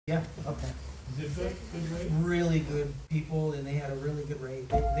Yeah, okay. Is it good? Good rate? Really good people, and they had a really good rate.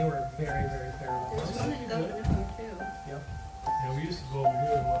 They were very, very fair about There's this. one that does it too. Yep. Yeah, we used to go over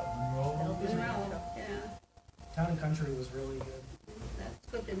here, what, Monroe? Monroe, yeah, Town and Country was really good. that's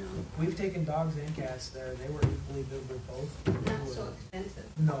good to know. We've taken dogs and cats there. They were equally good with both. Not so expensive.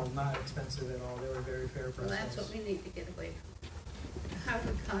 No, not expensive at all. They were very fair Well, that's prices. what we need to get away from. How would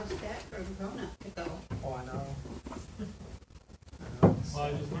it cost that for a grown-up to go? Oh, I know. Well,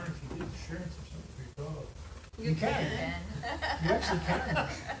 I just learned if you get insurance or something for your dog. You can. You actually can.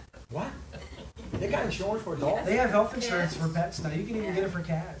 What? They got insurance for a dog? They have health insurance for pets now. You can even get it for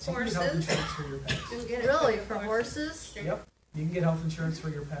cats. You can get health Horses. insurance for your pets. You can get it Really, your for horses? Yep. You can get health insurance for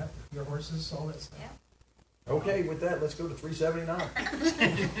your pet, your horses, all that stuff. Okay, with that, let's go to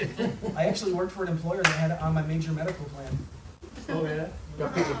 379. I actually worked for an employer that had it on my major medical plan. Oh, yeah?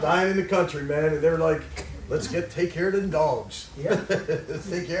 Got people dying in the country, man, and they're like, let's take care of the dogs. Yeah. Let's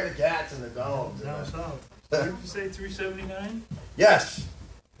take care of the cats and the dogs. Down south. Did you say 379? Yes.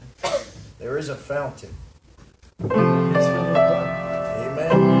 There is a fountain. It's filled with blood.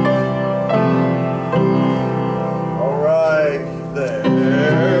 Amen. All right, there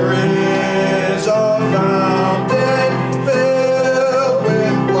is a fountain filled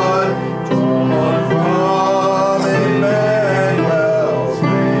with blood drawn from Emmanuel's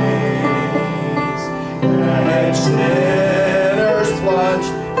veins, and sinners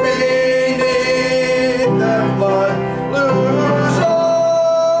plunged beneath the flood lose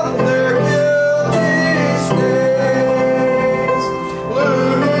all their guilty stains,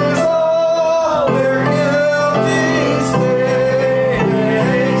 lose all their guilty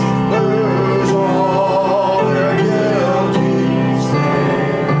stains, lose all their guilty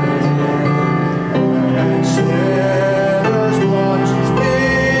stains, and sinners plunged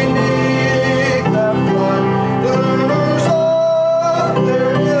beneath the flood lose all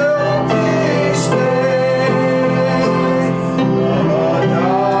their guilty stains. The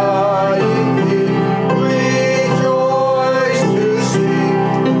dying thief rejoiced to see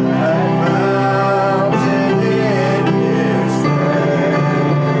that fountain in his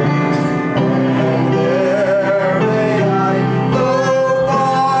veins, and there may I go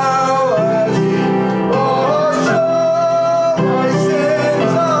while as he washed all my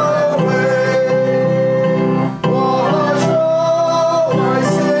sins away, wash all my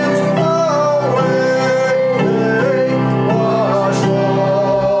sins away, wash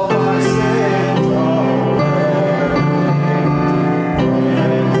all my sins away,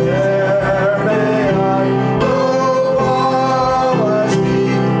 and there may I go while as he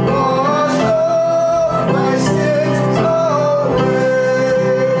washed all my sins away,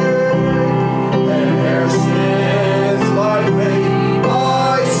 and there since my faith I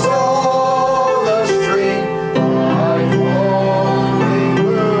saw the stream like flowing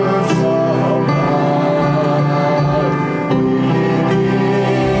roots of blood,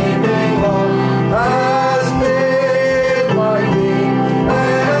 redeeming love has been my theme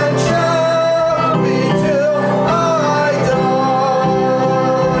and shall be till I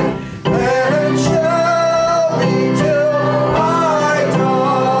die, and shall be till I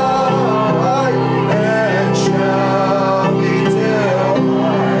die, and shall be till I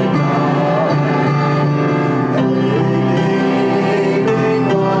die. Redeeming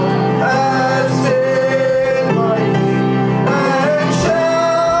love has been my theme and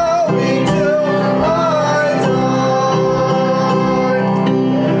shall be till I die.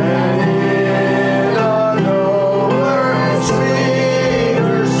 And in a nobler,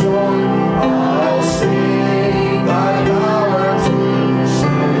 sweeter song I'll sing thy power to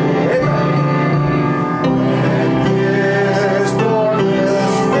save. And this Lord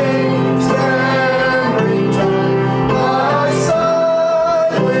listening, stammering tongue lies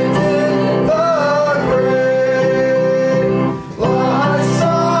silent in the grave, lies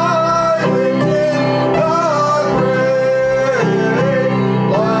silent in the grave,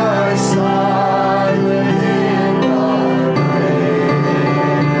 lies silent in the grave.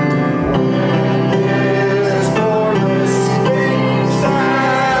 When this Lord listening,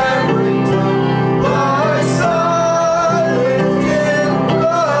 stammering tongue lies silent in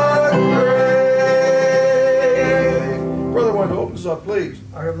the grave. Brother, want to open us up, please?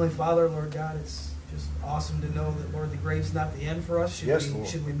 Our Heavenly Father, Lord God, it's just awesome to know that, Lord, the grave's not the end for us. Yes, Lord.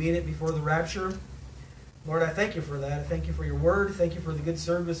 Should we meet it before the rapture? Lord, I thank you for that. I thank you for your word. Thank you for the good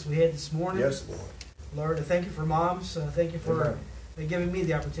service we had this morning. Yes, Lord. Lord, I thank you for moms. Thank you for Amen. giving me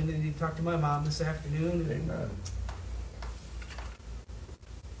the opportunity to talk to my mom this afternoon. And Amen.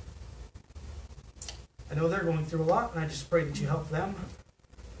 I know they're going through a lot, and I just pray that you help them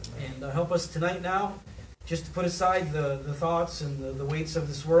and help us tonight now just to put aside the thoughts and the weights of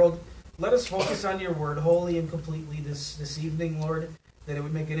this world. Let us focus on your word wholly and completely this evening, Lord, that it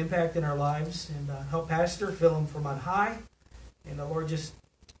would make an impact in our lives. And help Pastor, fill him from on high. And Lord, just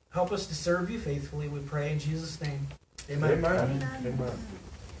help us to serve you faithfully, we pray in Jesus' name. Amen. Amen. Amen.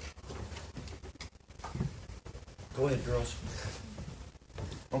 Go ahead, girls.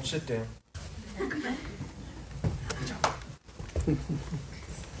 Don't sit down.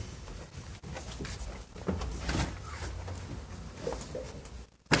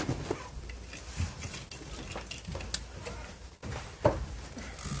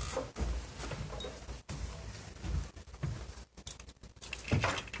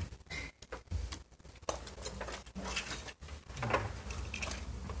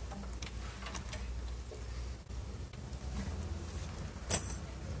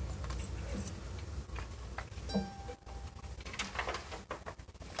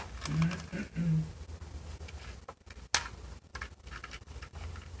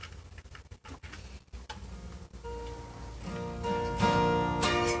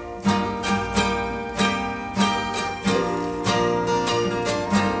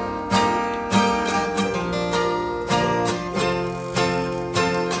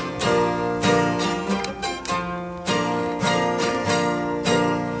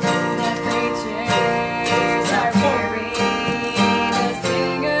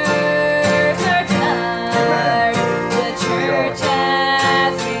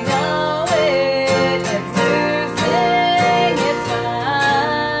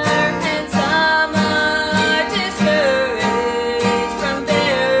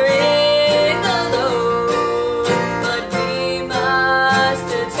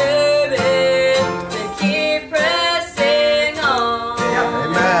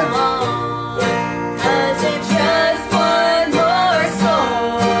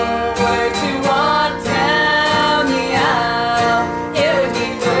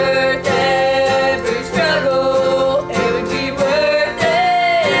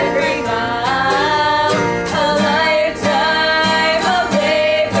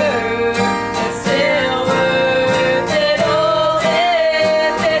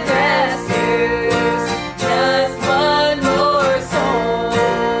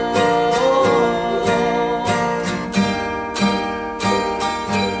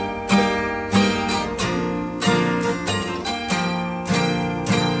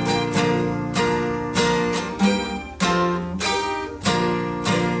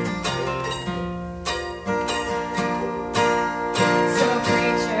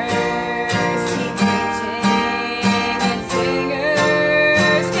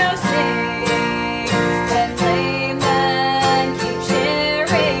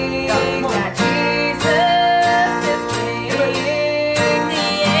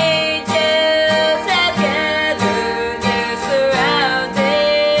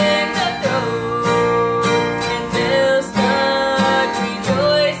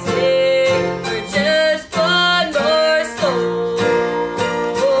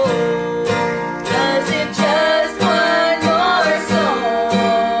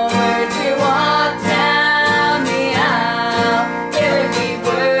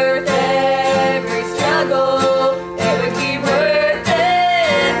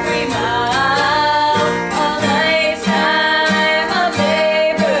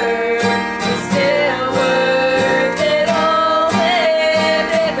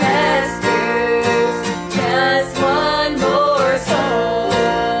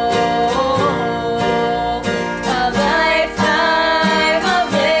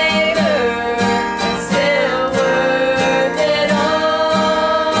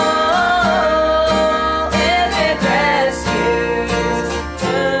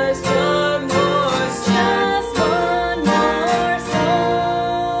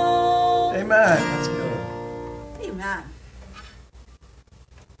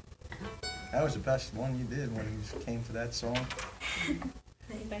 That was the best one you did when you came to that song.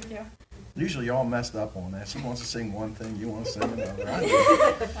 Thank you. Usually y'all messed up on that. She wants to sing one thing, you want to sing another.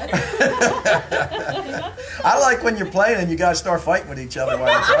 I like when you're playing and you guys start fighting with each other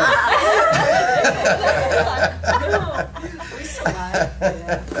while you're playing. We survived.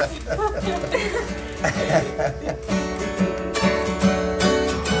 Yeah.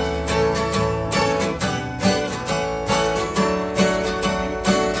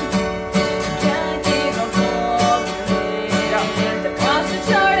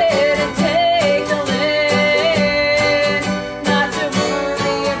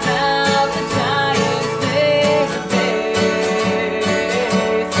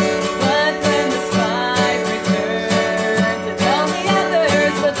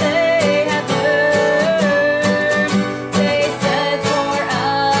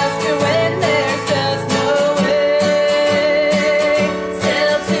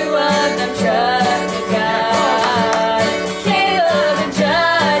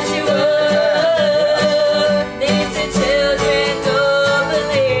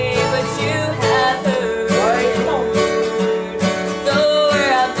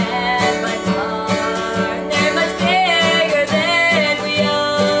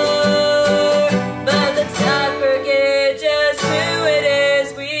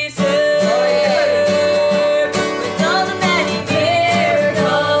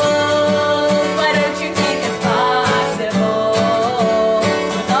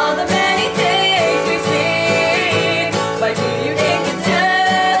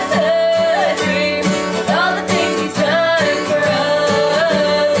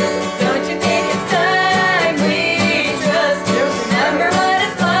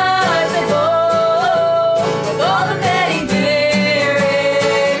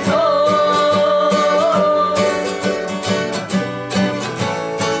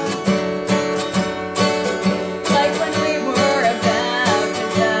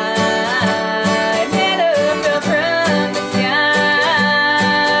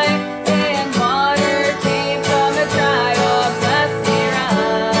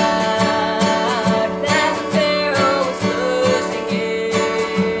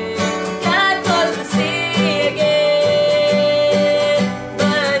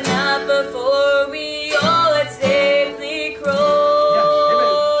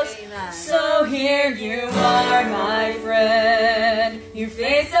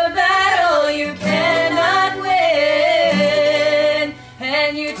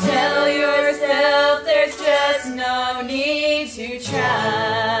 you tell yourself there's just no need to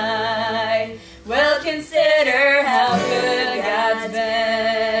try, well, consider how good God's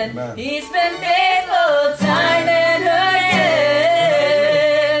been. Amen. He's been faithful time and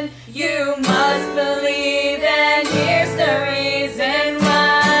again. You must believe, and here's the reason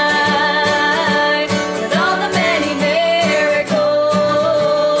why. With all the many miracles,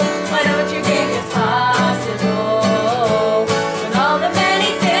 why don't you think it's possible? With all the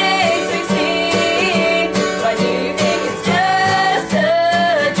many things we've seen, why do you think it's just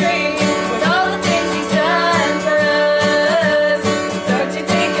a dream? With all the things He's done for us, don't you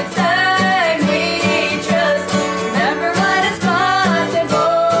think it's time?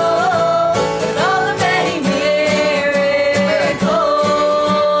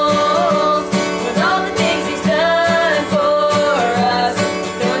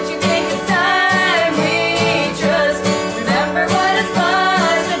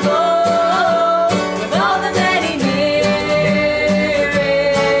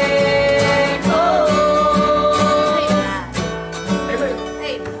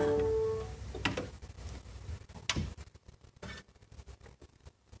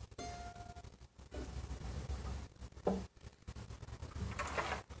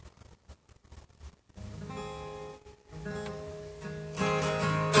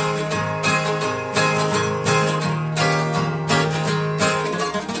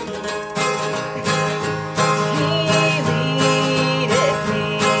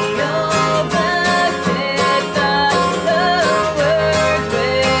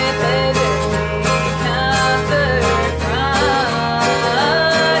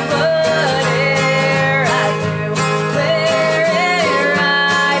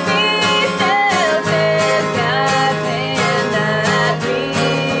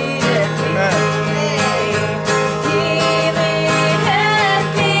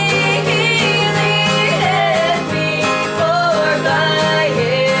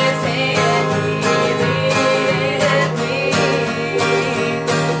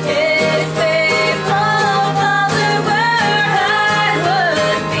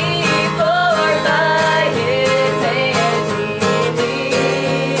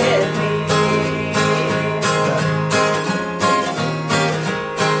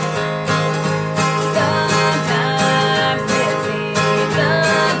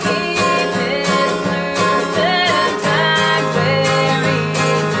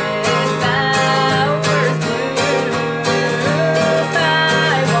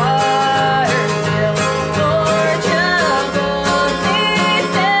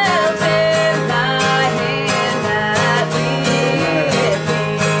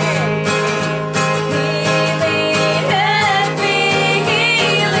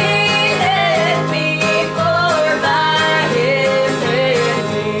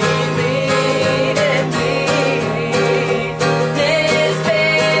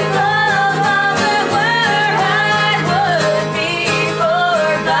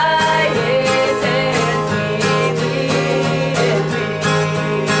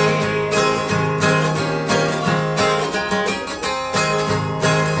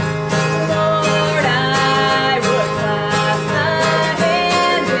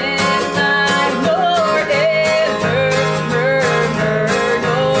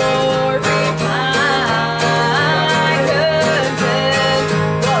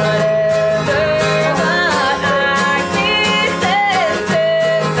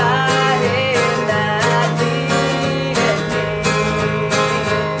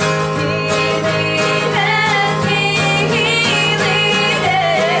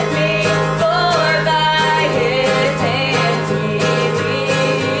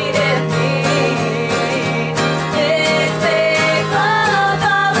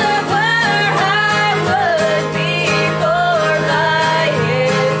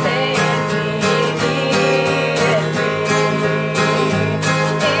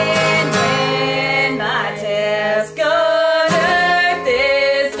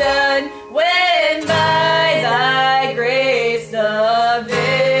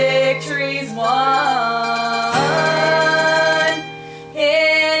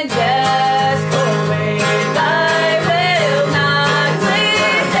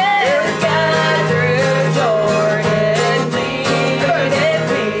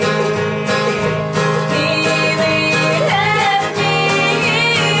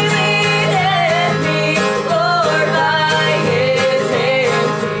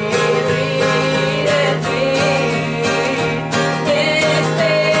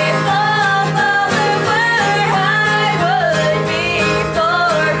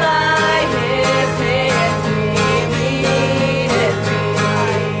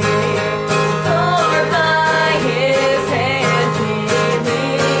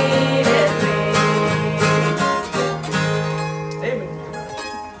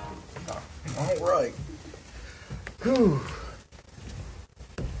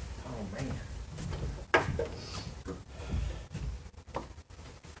 man.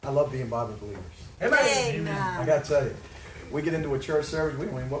 I love being Bible believers. Amen. I got to tell you, we get into a church service, we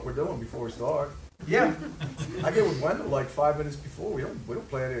don't know what we're doing before we start. Yeah. I get with Wendell like 5 minutes before. We don't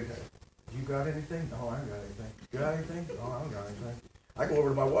plan anything. You got anything? No, I ain't got anything. You got anything? No, I don't got anything. I go over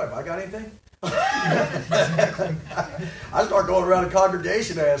to my wife. I got anything? I start going around the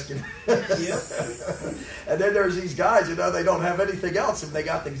congregation asking. Yep. And then there's these guys, you know, they don't have anything else, and they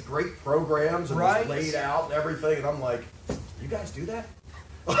got these great programs and Right. it's laid out and everything. And I'm like, you guys do that?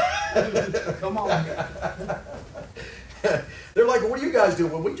 Come on. They're like, what do you guys do?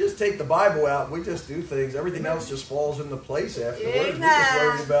 Well, we just take the Bible out and we just do things. Everything else just falls into place afterwards. We're just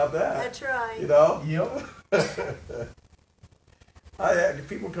worried about that. That's right. You know? Yep.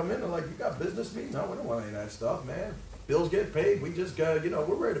 People come in and like, you got business meeting? No, we don't want any of that stuff, man. Bills get paid. We just got, you know,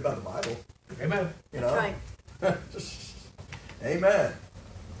 we're worried about the Bible. Amen. You know? That's right. Amen.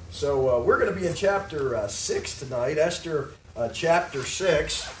 So we're going to be in chapter 6 tonight. Esther chapter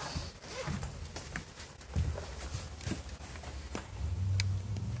 6.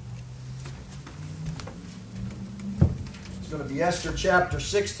 It's going to be Esther chapter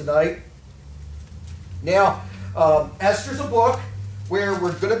 6 tonight. Now, Esther's a book where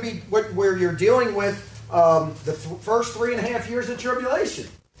we're going to be, where you're dealing with the first 3.5 years of tribulation.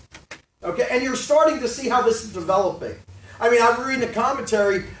 Okay, and you're starting to see how this is developing. I mean, I was reading a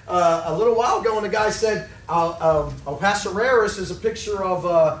commentary a little while ago, and the guy said, Ahasuerus is a picture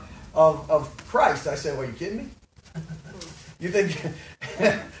of Christ. I said, well, are you kidding me? You think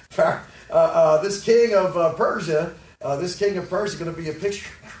this king of Persia is going to be a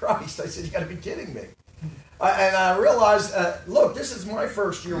picture of Christ? I said, you got to be kidding me. And I realized, look, this is my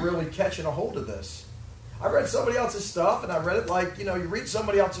first year really catching a hold of this. I read somebody else's stuff, and I read it like, you know, you read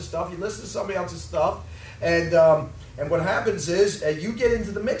somebody else's stuff, you listen to somebody else's stuff, and what happens is you get into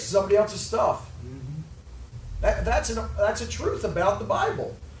the mix of somebody else's stuff. That's a truth about the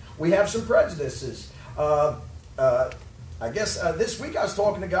Bible. We have some prejudices. I guess this week I was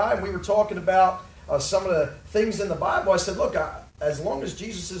talking to a guy, and we were talking about some of the things in the Bible. I said, look, as long as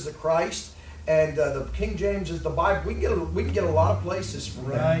Jesus is the Christ and the King James is the Bible, we can get a lot of places from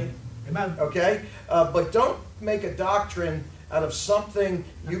that. Right. Amen. Okay? But don't make a doctrine out of something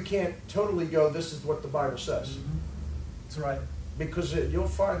you can't totally go, this is what the Bible says. That's right. Because you'll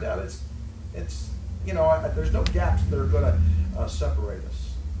find out it's you know, there's no gaps that are going to separate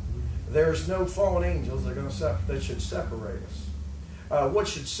us. There's no fallen angels that should separate us. What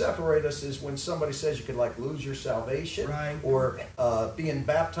should separate us is when somebody says you could like lose your salvation, Right. or being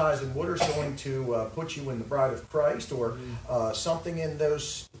baptized in water is going to put you in the bride of Christ, or something in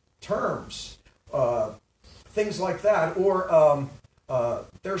those terms, things like that. Or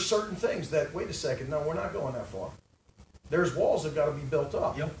there are certain things that, wait a second, no, we're not going that far. There's walls that have got to be built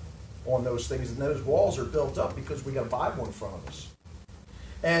up on those things, and those walls are built up because we got a Bible in front of us.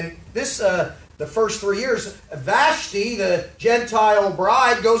 And this, the first 3 years, Vashti, the Gentile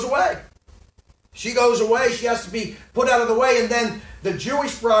bride, goes away. She goes away. She has to be put out of the way. And then the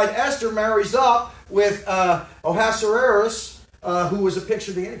Jewish bride, Esther, marries up with Ahasuerus, who was a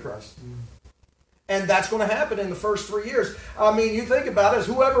picture of the Antichrist. And that's going to happen in the first 3 years. I mean, you think about it,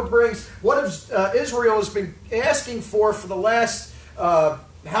 whoever brings, what if Israel has been asking for the last,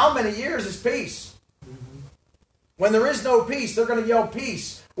 how many years is peace? When there is no peace, they're going to yell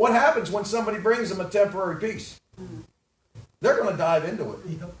peace. What happens when somebody brings them a temporary peace? They're going to dive into it.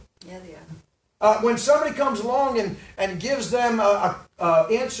 Yeah, they are. When somebody comes along and gives them,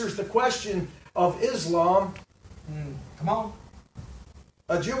 answers the question of Islam, Come on.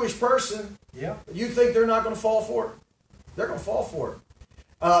 a Jewish person, Yeah. you think they're not going to fall for it? They're going to fall for it.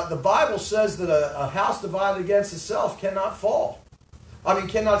 The Bible says that a house divided against itself cannot fall.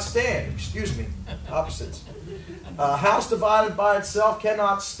 Cannot stand. Excuse me. Opposites. A house divided by itself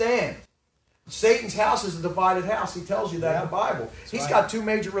cannot stand. Satan's house is a divided house. He tells you that in the Bible. He's got two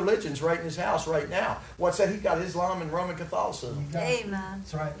major religions right in his house right now. What's that? He's got Islam and Roman Catholicism. Amen.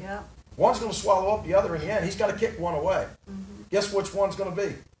 That's right. Yep. One's going to swallow up the other in the end. He's got to kick one away. Guess which one's going to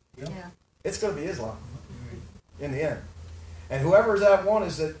be? Yeah. It's going to be Islam in the end. And whoever that one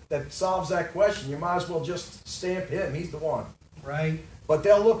is that solves that question, you might as well just stamp him. He's the one. Right. But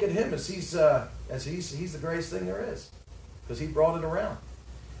they'll look at him as he's the greatest thing there is, because he brought it around.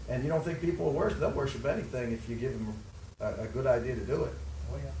 And you don't think people will worship? They'll worship anything if you give them a good idea to do it.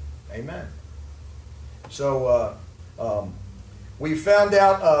 Oh yeah. Amen. So we found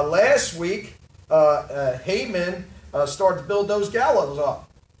out last week Haman started to build those gallows up.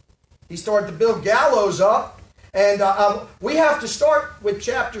 He started to build gallows up, and we have to start with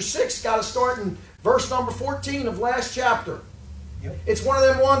chapter 6. Got to start in verse number 14 of last chapter. Yep. It's one of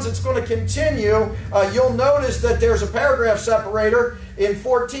them ones that's going to continue. You'll notice that there's a paragraph separator in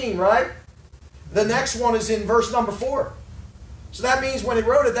 14, right? The next one is in verse number 4. So that means when he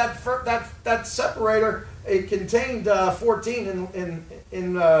wrote it, that separator, it contained 14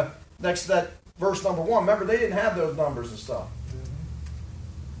 in next to that verse number 1. Remember, they didn't have those numbers and stuff.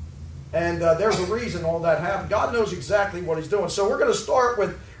 And there's a reason all that happened. God knows exactly what he's doing. So we're going to start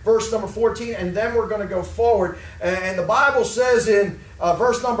with verse number 14, and then we're going to go forward. And the Bible says in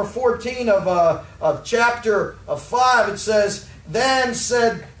verse number 14 of chapter 5, it says, Then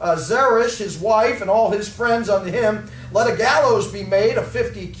said Zeresh, his wife, and all his friends unto him, Let a gallows be made of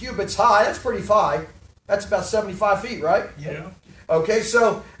 50 cubits high. That's pretty high. That's about 75 feet, right? Yeah. Okay,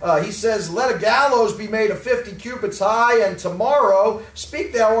 so he says, Let a gallows be made of 50 cubits high, and tomorrow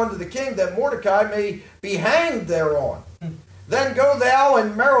speak thou unto the king that Mordecai may be hanged thereon. Then go thou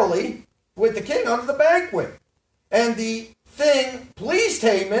and merrily with the king unto the banquet. And the thing pleased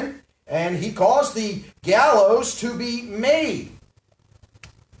Haman, and he caused the gallows to be made.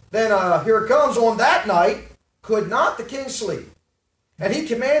 Then here it comes, on that night could not the king sleep. And he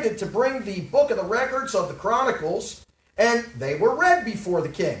commanded to bring the book of the records of the Chronicles, and they were read before the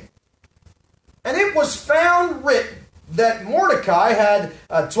king. And it was found written that Mordecai had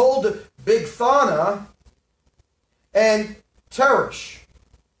told Bigthana and Teresh,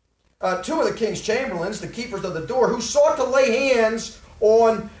 two of the king's chamberlains, the keepers of the door, who sought to lay hands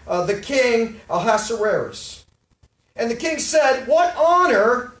on the king Ahasuerus. And the king said, What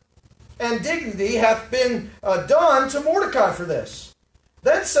honor and dignity hath been done to Mordecai for this?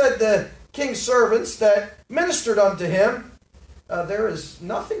 Then said the king's servants that ministered unto him, There is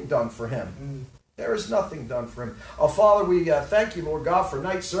nothing done for him. There is nothing done for him. Father, we thank you, Lord God, for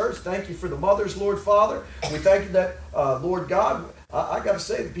night service. Thank you for the mothers, Lord Father. We thank you that, Lord God, I got to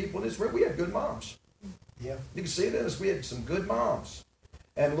say, the people in this room, we had good moms. Yeah. You can see this. We had some good moms.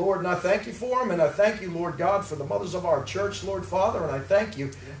 And Lord, and I thank you for them, and I thank you, Lord God, for the mothers of our church, Lord Father, and I thank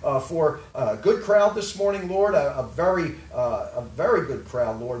you for a good crowd this morning, Lord, a very good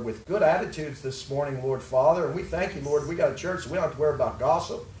crowd, Lord, with good attitudes this morning, Lord Father, and we thank you, Lord. We got a church, so we don't have to worry about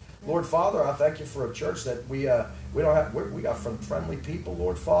gossip. Lord Father, I thank you for a church that we got friendly people,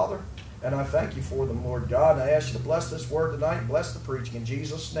 Lord Father, and I thank you for them, Lord God, and I ask you to bless this word tonight and bless the preaching in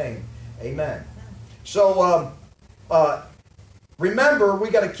Jesus' name. Amen. So, remember, we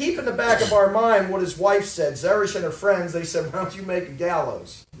got to keep in the back of our mind what his wife said. Zeresh and her friends, they said, Why don't you make a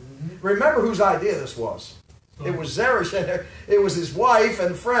gallows? Remember whose idea this was. It was Zeresh, and it was his wife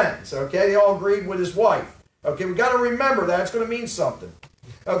and friends. Okay, they all agreed with his wife. Okay, we got to remember that. It's going to mean something.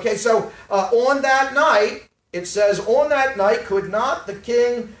 Okay, so on that night, it says, On that night could not the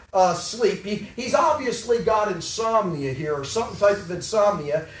king sleep. He's obviously got insomnia here, or some type of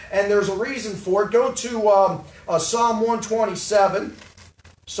insomnia, and there's a reason for it. Go to Psalm 127.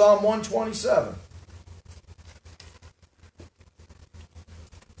 Psalm 127.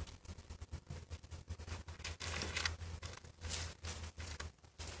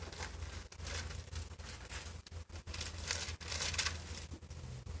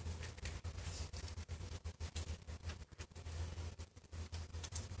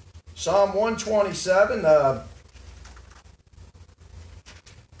 Psalm 127,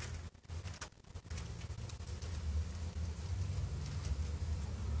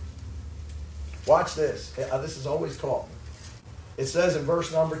 watch this. This has always caught me. It says in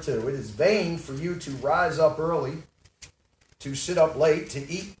verse number 2, It is vain for you to rise up early, to sit up late,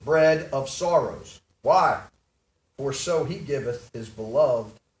 to eat bread of sorrows. Why? For so he giveth his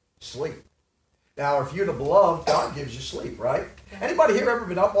beloved sleep. Now, if you're the beloved, God gives you sleep, right? Anybody here ever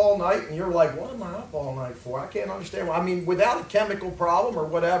been up all night and you're like, what am I up all night for? I can't understand. I mean, without a chemical problem or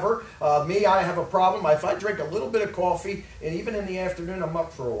whatever, I have a problem. If I drink a little bit of coffee, and even in the afternoon, I'm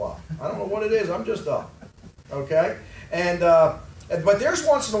up for a while. I don't know what it is. I'm just up, okay? But there's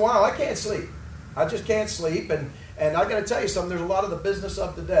once in a while I can't sleep. I just can't sleep, and I got to tell you something. There's a lot of the business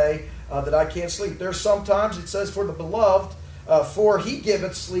of the day that I can't sleep. There's sometimes it says, for the beloved, for he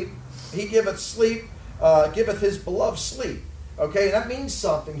giveth sleep. He giveth sleep, giveth his beloved sleep. Okay, and that means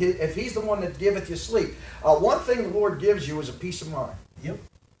something. If he's the one that giveth you sleep. One thing the Lord gives you is a peace of mind. Yep.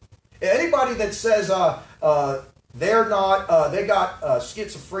 Anybody that says they're not, they got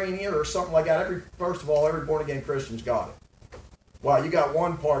schizophrenia or something like that, first of all, every born-again Christian's got it. Wow, you got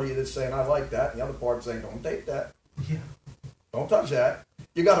one party that's saying, I like that, and the other party saying, don't take that. Yeah. Don't touch that.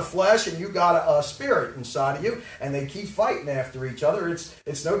 You got a flesh and you got a spirit inside of you, and they keep fighting after each other.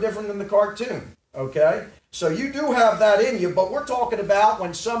 It's no different than the cartoon, okay? So you do have that in you, but we're talking about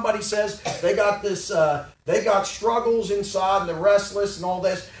when somebody says they got this, they got struggles inside and they're restless and all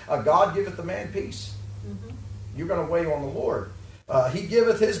this. God giveth the man peace. Mm-hmm. You're going to wait on the Lord. He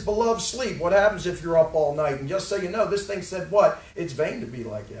giveth his beloved sleep. What happens if you're up all night? And just so you know, this thing said what? It's vain to be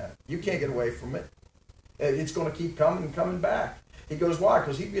like that. You can't get away from it. It's going to keep coming and coming back. He goes, why?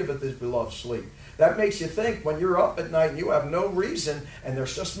 Because he giveth his beloved sleep. That makes you think when you're up at night and you have no reason and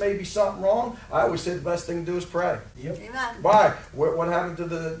there's just maybe something wrong, I always say the best thing to do is pray. Yep. Amen. Why? What happened to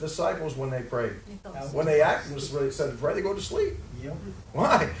the disciples when they prayed? When they acted, said to pray, they go to sleep. Yep.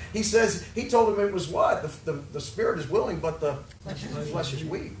 Why? He says, he told them it was what? The spirit is willing, but the flesh is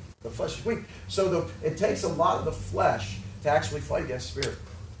weak. The flesh is weak. So it takes a lot of the flesh to actually fight against spirit.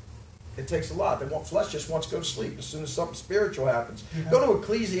 It takes a lot. Flesh just wants to go to sleep as soon as something spiritual happens. Yeah. Go to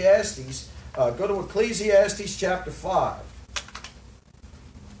Ecclesiastes. Go to Ecclesiastes chapter 5.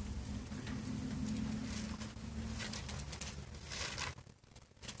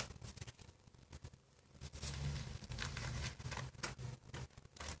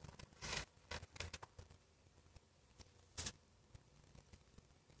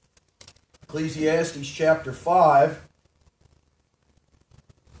 Ecclesiastes chapter 5.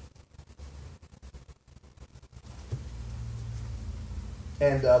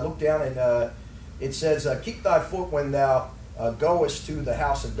 And look down, and it says, keep thy foot when thou goest to the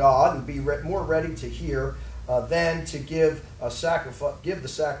house of God, and be more ready to hear than to give the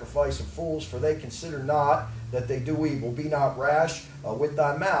sacrifice of fools, for they consider not that they do evil. Be not rash with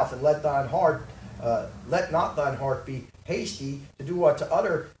thy mouth, and let not thine heart be hasty to do what? To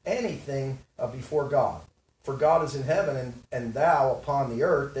utter anything before God. For God is in heaven, and thou upon the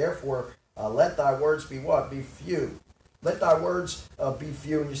earth. Therefore, let thy words be what? Be few. Let thy words be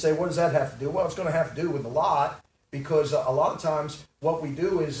few. And you say, what does that have to do? Well, it's going to have to do with a lot, because a lot of times what we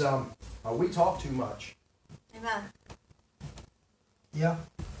do is we talk too much. Amen. Yeah.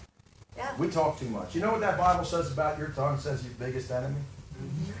 Yeah. We talk too much. You know what that Bible says about your tongue? It says your biggest enemy.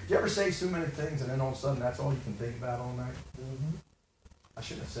 Mm-hmm. Do you ever say so many things and then all of a sudden that's all you can think about all night? Mm-hmm. I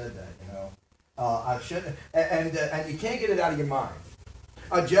shouldn't have said that, you know. I shouldn't, and you can't get it out of your mind.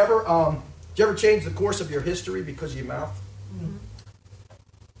 Did you ever change the course of your history because of your mouth? Mm-hmm.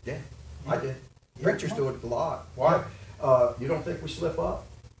 Yeah, I did. Yeah. Preachers do it a lot. Why? You don't think we slip up?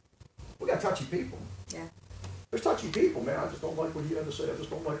 We got touchy people. Yeah. There's touchy people, man. I just don't like what you have to say. I just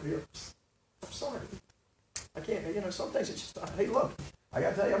don't like the. I'm sorry. I can't. You know, some things it's just. Hey, look. I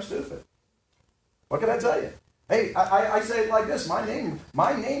gotta tell you, I'm stupid. What can I tell you? Hey, I say it like this. My name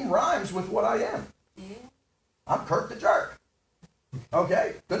rhymes with what I am. Yeah. I'm Kurt the Jerk.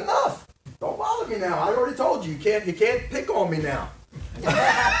 Okay, good enough. Don't bother me now. I already told you. You can't pick on me now.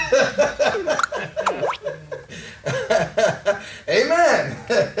 Amen.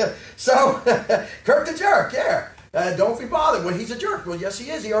 So, Kurt the Jerk, yeah. Don't be bothered when he's a jerk. Well, yes, he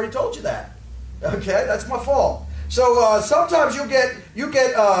is. He already told you that. Okay, that's my fault. So sometimes you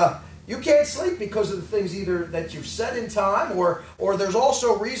can't sleep because of the things either that you've said in time, or there's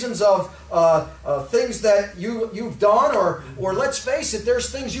also reasons of things that you've done, or let's face it, there's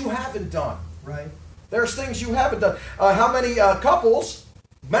things you haven't done. Right. There's things you haven't done. How many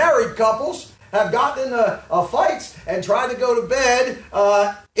married couples, have gotten into fights and tried to go to bed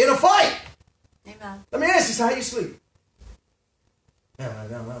in a fight? Amen. Let me ask you, how you sleep?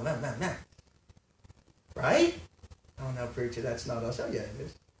 Right? Oh no, preacher, that's not us. Oh yeah, it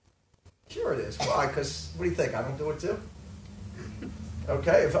is. Sure it is. Why? Because what do you think? I don't do it too?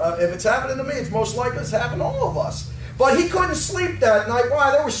 Okay, if it's happening to me, it's most likely it's happening to all of us. But he couldn't sleep that night.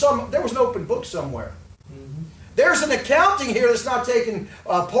 Why? There was an open book somewhere. Mm-hmm. There's an accounting here that's not taken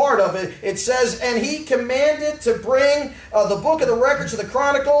part of it. It says, and he commanded to bring the book of the records of the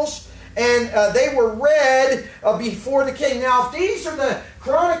Chronicles, and they were read before the king. Now, if these are the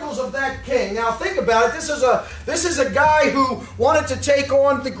chronicles of that king, now think about it. This is a guy who wanted to take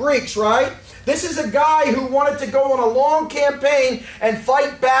on the Greeks, right? This is a guy who wanted to go on a long campaign and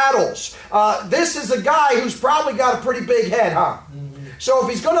fight battles. This is a guy who's probably got a pretty big head, huh? Mm-hmm. So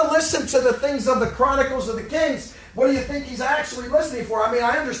if he's going to listen to the things of the Chronicles of the Kings, what do you think he's actually listening for? I mean,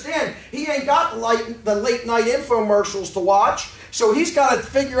 I understand he ain't got the late night infomercials to watch, so he's got to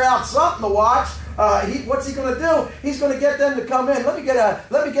figure out something to watch. What's he going to do? He's going to get them to come in. Let me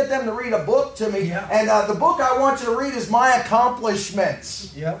get them to read a book to me. Yeah. And the book I want you to read is My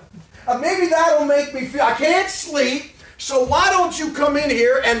Accomplishments. Yep. Maybe that'll make me feel I can't sleep. So why don't you come in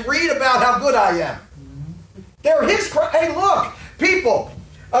here and read about how good I am? Mm-hmm. They're his. Hey, look, people.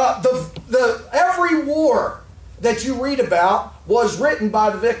 Every war that you read about was written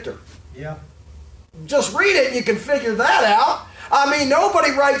by the victor. Yeah. Just read it and you can figure that out. I mean,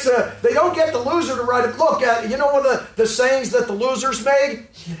 nobody writes they don't get the loser to write a book. You know what the sayings that the losers made?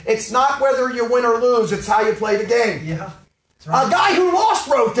 It's not whether you win or lose, it's how you play the game. Yeah. That's right. A guy who lost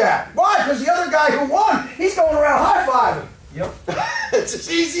wrote that. Why? Because the other guy who won, he's going around high-fiving. Yep. It's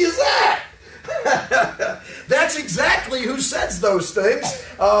as easy as that. That's exactly who says those things.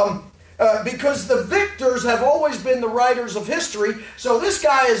 Because the victors have always been the writers of history. So this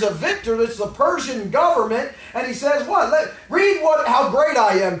guy is a victor. That's the Persian government. And he says, what? Read how great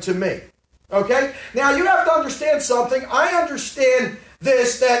I am to me. Okay? Now you have to understand something. I understand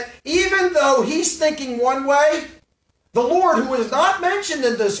this, that even though he's thinking one way, the Lord, who is not mentioned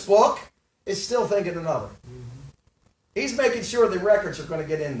in this book, is still thinking another. He's making sure the records are going to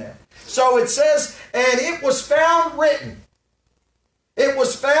get in there. So it says, and it was found written. It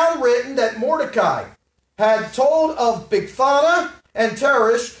was found written that Mordecai had told of Bigthana and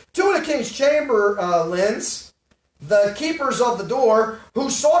Teresh, two of the king's chamberlains, the keepers of the door, who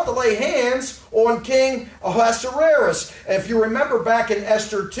sought to lay hands on King Ahasuerus. If you remember back in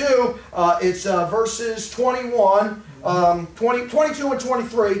Esther 2, it's verses 22 and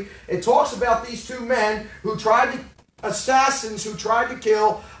 23. It talks about these two men assassins who tried to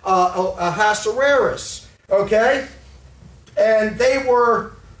kill Ahasuerus. Okay? And they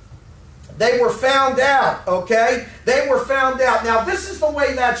were found out. Okay? They were found out. Now, this is the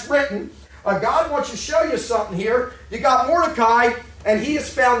way that's written. God wants to show you something here. You got Mordecai, and he is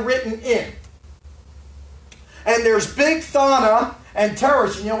found written in. And there's Bigthana and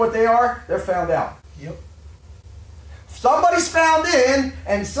Teresh. And you know what they are? They're found out. Yep. Somebody's found in,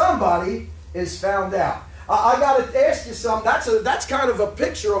 and somebody is found out. I got to ask you something. That's kind of a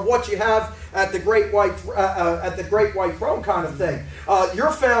picture of what you have at the Great White Throne kind of thing.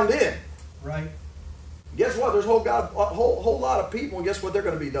 You're found in. Right. Guess what? There's a whole lot of people, and guess what? They're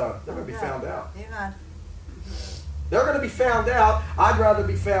going to be done. They're going to be found out. Amen. They're going to be found out. I'd rather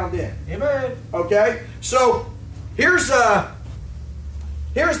be found in. Amen. Okay? So here's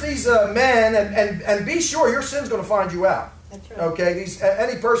these men, and be sure your sin's going to find you out. That's right. Okay?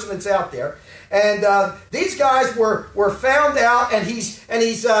 Any person that's out there. And these guys were found out, and he's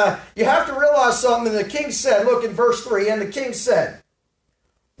you have to realize something. And the king said, look in verse 3, and the king said,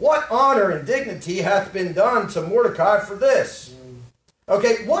 what honor and dignity hath been done to Mordecai for this?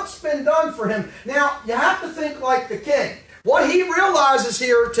 Okay, what's been done for him? Now, you have to think like the king. What he realizes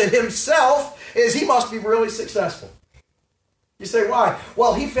here to himself is he must be really successful. You say, why?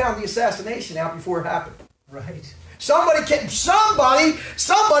 Well, he found the assassination out before it happened. Right. Somebody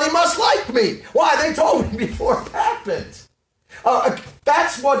must like me. Why? They told me before it happened.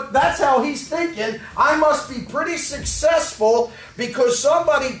 That's how he's thinking. I must be pretty successful because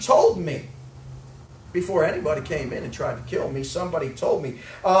somebody told me. Before anybody came in and tried to kill me, somebody told me.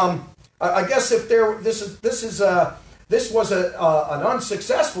 I guess if this was an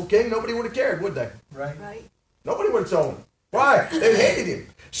unsuccessful king, nobody would have cared, would they? Right. Right. Nobody would have told him. Why? They hated him.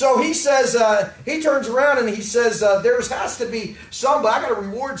 So he says, he turns around and he says, there has to be somebody. I got to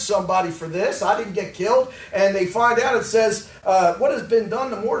reward somebody for this. I didn't get killed. And they find out, it says, what has been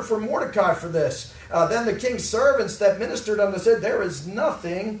done for Mordecai for this? Then the king's servants that ministered unto said, there is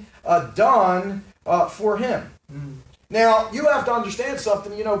nothing done for him. Mm. Now, you have to understand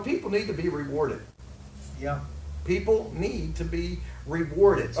something. You know, people need to be rewarded. Yeah. People need to be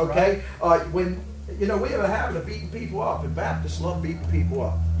rewarded. That's okay? When we have a habit of beating people up, and Baptists love beating people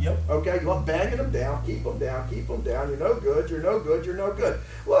up. Yep. Okay? You love banging them down, keep them down, keep them down. You're no good, you're no good, you're no good.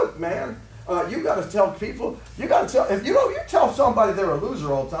 Look, man, you got to tell people, if you tell somebody they're a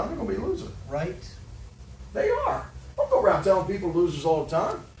loser all the time, they're going to be a loser. Right. They are. Don't go around telling people losers all the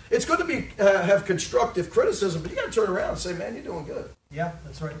time. It's good to have constructive criticism, but you got to turn around and say, man, you're doing good. Yeah,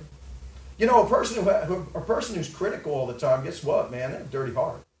 that's right. You know, a person who's critical all the time, guess what, man? They have a dirty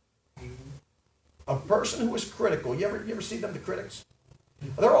heart. A person who is critical, you ever see them, the critics?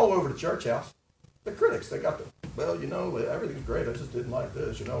 They're all over the church house. The critics, they got everything's great. I just didn't like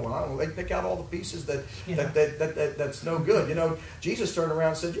this, and they pick out all the pieces that's no good. You know, Jesus turned around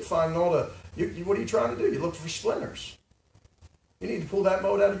and said, "You find all the, what are you trying to do? You look for splinters. You need to pull that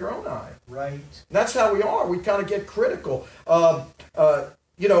mote out of your own eye." Right. And that's how we are. We kind of get critical.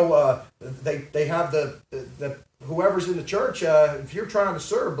 They have the whoever's in the church. If you're trying to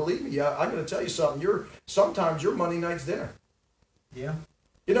serve, believe me, I'm going to tell you something. Sometimes your Monday night's dinner. Yeah.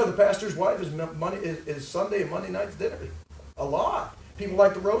 You know, the pastor's wife is Sunday and Monday night's dinner. A lot. People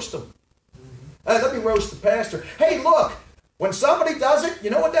like to roast them. Mm-hmm. Let me roast the pastor. Hey, look, when somebody does it,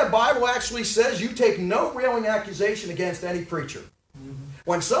 you know what that Bible actually says? You take no railing accusation against any preacher. Mm-hmm.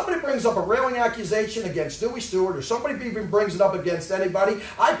 When somebody brings up a railing accusation against Dewey Stewart, or somebody even brings it up against anybody,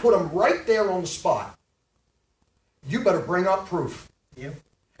 I put them right there on the spot. You better bring up proof. Yep.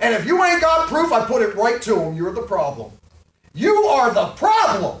 And if you ain't got proof, I put it right to them. You're the problem. You are the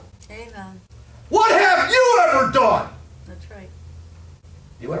problem. Amen. What have you ever done? That's right.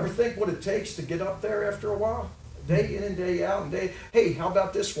 You ever think what it takes to get up there after a while? day in and day out and day. Hey, how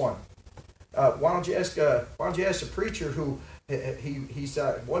about this one? Why don't you ask a preacher who he's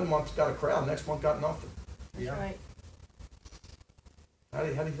 1 month got a crowd, next month got nothing? That's right. How do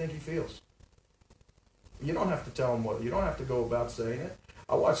you think he feels? You don't have to tell him what. You don't have to go about saying it.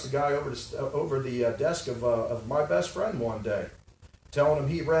 I watched the guy over the desk of my best friend one day, telling him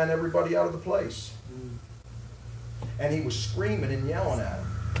he ran everybody out of the place, and he was screaming and yelling at him.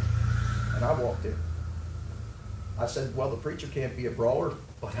 And I walked in. I said, "Well, the preacher can't be a brawler,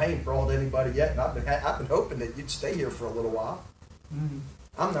 but I ain't brawled anybody yet, and I've been hoping that you'd stay here for a little while. Mm-hmm.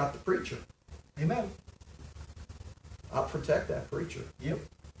 I'm not the preacher. Amen. I'll protect that preacher. Yep.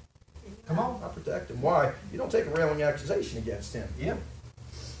 Come on. I'll protect him. Why? You don't take a railing accusation against him. Yep.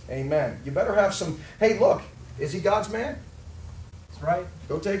 Amen. You better have some. Hey, look, is he God's man? That's right.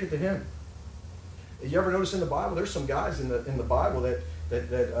 Go take it to him. You ever notice in the Bible, there's some guys in the Bible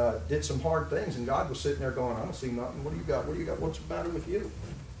that did some hard things, and God was sitting there going, "I don't see nothing. What do you got? What do you got? What's the matter with you?"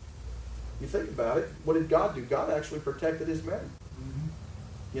 You think about it. What did God do? God actually protected his men.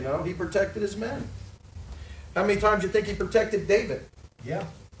 Mm-hmm. You know, he protected his men. How many times do you think he protected David? Yeah.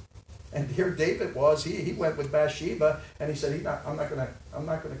 And here David was. He went with Bathsheba, and he said, "I'm not gonna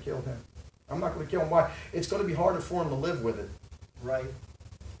kill him. I'm not gonna kill him. Why? It's going to be harder for him to live with it. Right.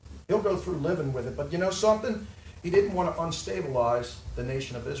 He'll go through living with it. But you know something? He didn't want to unstabilize the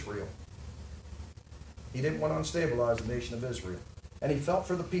nation of Israel. He didn't want to unstabilize the nation of Israel, and he felt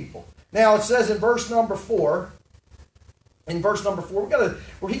for the people. Now it says in verse number 4. In verse number 4,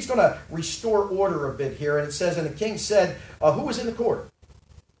 he's going to restore order a bit here, and it says, "And the king said, who was in the court?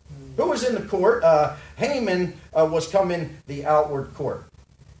 Who was in the court? Haman was come in the outward court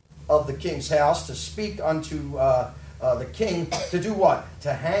of the king's house to speak unto the king to do what?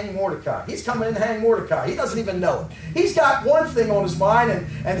 To hang Mordecai." He's coming in to hang Mordecai. He doesn't even know it. He's got one thing on his mind,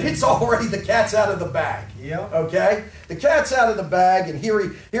 and it's already the cat's out of the bag. Yeah. Okay? The cat's out of the bag, and here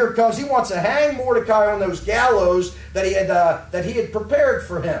it comes. He wants to hang Mordecai on those gallows that he had prepared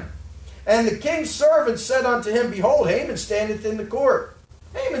for him. "And the king's servants said unto him, Behold, Haman standeth in the court."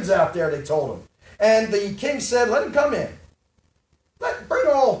 Haman's out there, they told him. And the king said, "Let him come in. Bring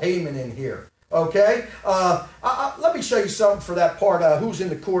all Haman in here." Okay? Let me show you something for that part, who's in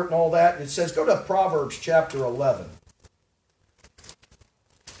the court and all that. It says, go to Proverbs chapter 11.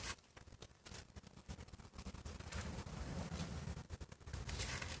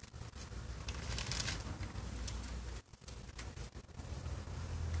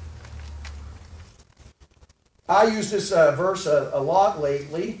 I use this verse a lot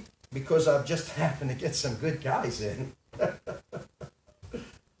lately because I've just happened to get some good guys in.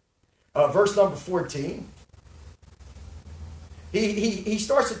 Verse number 14. He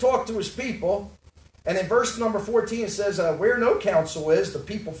starts to talk to his people, and in verse number 14 it says, "Where no counsel is, the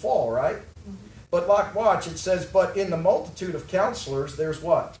people fall," right? But watch, it says, "But in the multitude of counselors, there's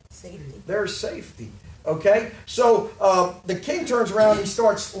what? Safety. There's safety." Okay? So the king turns around, he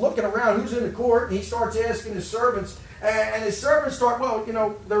starts looking around who's in the court, and he starts asking his servants, and his servants start,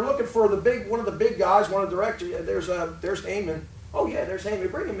 they're looking for one of the big guys, one of the directors. There's Haman. "Oh yeah, there's Haman.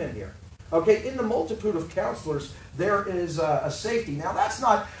 Bring him in here." Okay, in the multitude of counselors, there is a safety. Now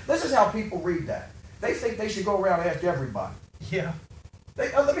this is how people read that. They think they should go around and ask everybody. Yeah.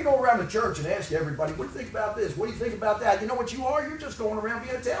 Let me go around the church and ask everybody, what do you think about this? What do you think about that? You know what you are? You're just going around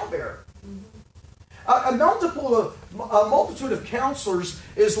being a talebearer. A multitude of counselors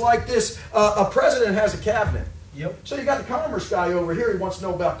is like this. A president has a cabinet. Yep. So you got the commerce guy over here, he wants to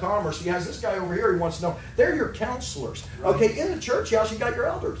know about commerce. He has this guy over here, he wants to know. They're your counselors. Right. Okay, in the church house, you got your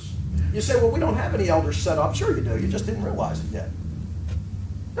elders. You say, "Well, we don't have any elders set up." Sure you do, you just didn't realize it yet.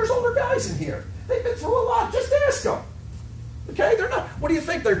 There's older guys in here. They've been through a lot. Just ask them. Okay, they're not. What do you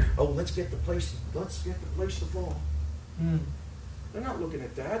think? Let's get the place to fall. They're not looking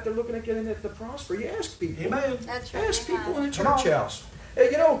at that. They're looking at getting it to prosper. You ask people. Amen. That's right. Ask people in the Come on. church house.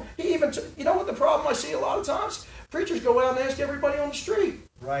 You know, you know what the problem I see a lot of times? Preachers go out and ask everybody on the street.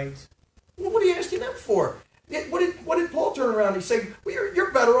 Right. Well, what are you asking them for? What did Paul turn around and say? Well,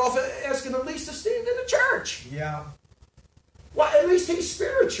 you're better off asking the least esteemed in the church. Yeah. Well, at least he's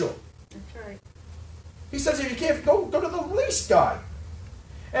spiritual. That's right. He says if you can't go to the least guy.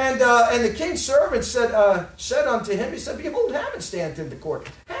 And the king's servant said unto him, he said, "Behold, Haman standeth in the court."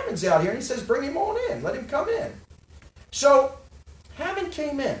 Haman's out here, and he says, "Bring him on in. Let him come in." So Haman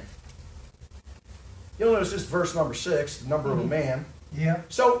came in. You'll notice this verse number 6, the number of a man. Yeah.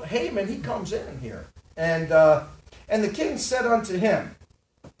 So Haman, he comes in here. And the king said unto him,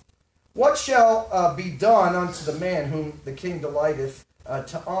 "What shall be done unto the man whom the king delighteth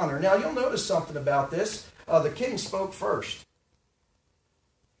to honor?" Now you'll notice something about this. The king spoke first.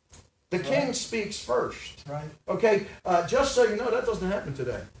 The king speaks first. Right. Okay, just so you know, that doesn't happen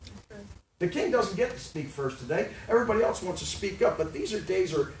today. The king doesn't get to speak first today. Everybody else wants to speak up, but these are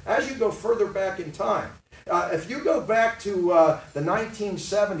days, or as you go further back in time. If you go back to the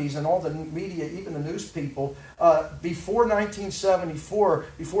 1970s and all the media, even the news people, before 1974,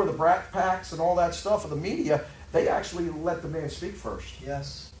 before the Brat Packs and all that stuff of the media, they actually let the man speak first.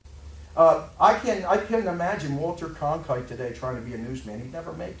 Yes. I can imagine Walter Cronkite today trying to be a newsman. He'd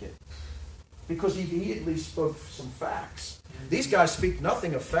never make it. Because he at least spoke some facts. These guys speak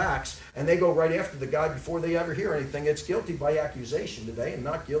nothing of facts, and they go right after the guy before they ever hear anything. It's guilty by accusation today and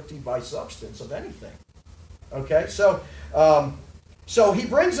not guilty by substance of anything. Okay, so he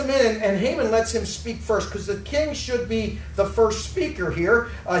brings him in, and Haman lets him speak first, because the king should be the first speaker here.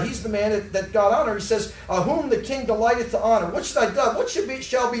 He's the man that got honor. He says, whom the king delighteth to honor. What should I do? What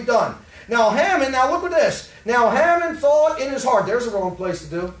shall be done? Now Haman, now look at this. Now Haman thought in his heart. There's a wrong place to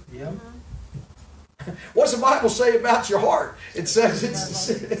do. Yep. What's the Bible say about your heart? It says it's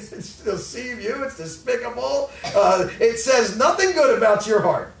to deceive you. It's despicable. It says nothing good about your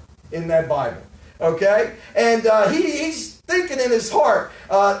heart in that Bible. Okay? And he's thinking in his heart.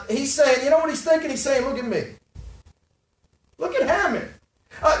 He's saying, you know what he's thinking? He's saying, look at me. Look at Haman.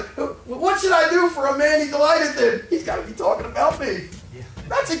 What should I do for a man he delighteth in? He's got to be talking about me. Yeah.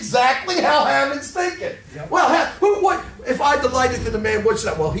 That's exactly how Haman's thinking. Yep. Well, what if I delighted in a man? What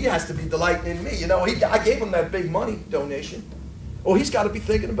should I? Well, he has to be delighting in me. You know, I gave him that big money donation. Oh, he's got to be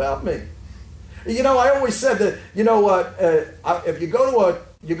thinking about me. You know, I always said that. You know what? If you go to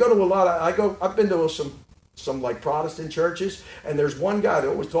a lot of, I've been to some like Protestant churches, and there's one guy that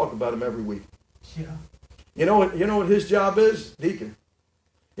always talk about him every week. Yeah. You know what his job is? Deacon.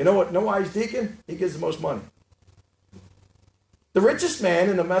 You know why he's deacon? He gives the most money. The richest man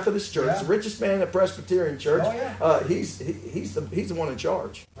in the Methodist church, Yeah. the richest man in the Presbyterian church, Oh, yeah. he's the one in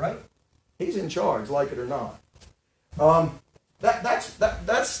charge. Right. He's in charge, like it or not. That's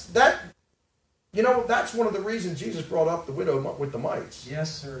one of the reasons Jesus brought up the widow with the mites.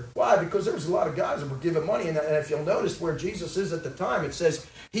 Yes, sir. Why? Because there was a lot of guys that were giving money, and if you'll notice where Jesus is at the time, it says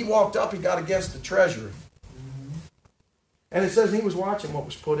he walked up, he got against the treasury. Mm-hmm. And it says he was watching what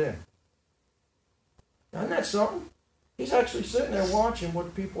was put in. Isn't that something? He's actually sitting there watching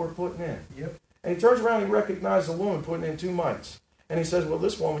what people are putting in. Yep. And he turns around and he recognizes a woman putting in 2 mites. And he says, well,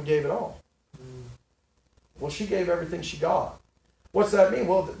 this woman gave it all. Well, she gave everything she got. What's that mean?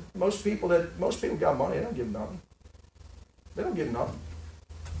 Well, most people got money, they don't give nothing. They don't give nothing.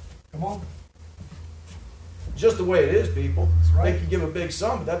 Come on. Just the way it is, people. That's right. They can give a big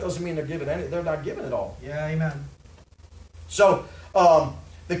sum, but that doesn't mean they're not giving it all. Yeah, amen. So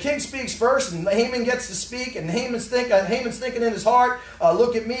the king speaks first, and Haman gets to speak, and Haman's thinking in his heart,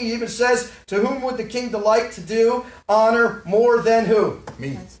 look at me. He even says, to whom would the king delight to do honor more than who?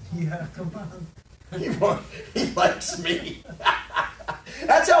 Me. Yeah, come on. He likes me.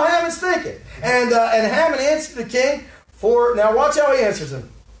 That's how Haman's thinking. And Haman answered the king now watch how he answers him.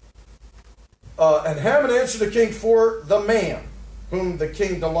 And Haman answered the king for the man whom the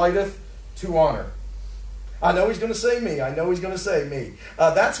king delighteth to honor. I know he's going to say me. I know he's going to say me.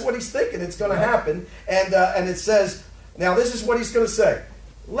 That's what he's thinking. It's going to happen. And it says, now this is what he's going to say.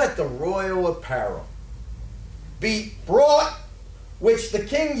 Let the royal apparel be brought, which the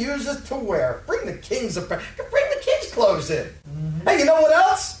king useth to wear. Bring the king's apparel. Bring the king's clothes in. Mm-hmm. Hey, you know what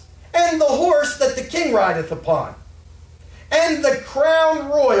else? And the horse that the king rideth upon. And the crown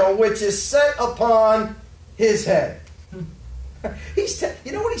royal which is set upon his head.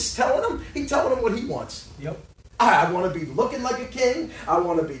 You know what he's telling him? He's telling him what he wants. Yep. I want to be looking like a king. I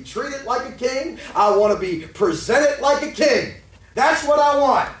want to be treated like a king. I want to be presented like a king. That's what I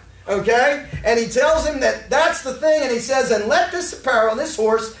want. Okay? And he tells him that that's the thing. And he says, and let this apparel, this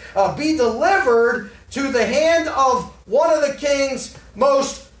horse, be delivered to the hand of one of the king's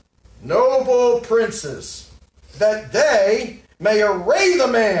most noble princes, that they may array the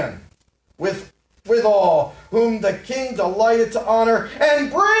man withal, whom the king delighted to honor,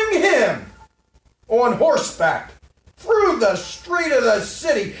 and bring him on horseback through the street of the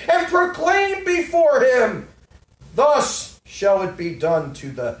city, and proclaim before him, thus shall it be done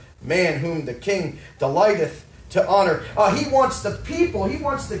to the man whom the king delighteth to honor. He wants the people, he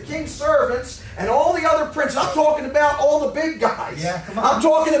wants the king's servants and all the other princes. I'm talking about all the big guys. Yeah, come on. I'm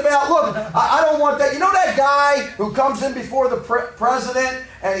talking about, look, I don't want that. You know that guy who comes in before the president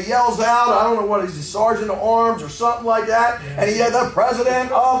and he yells out, I don't know what, he's a sergeant of arms or something like that, and he had the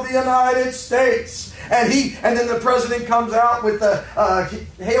president of the United States. And then the president comes out with the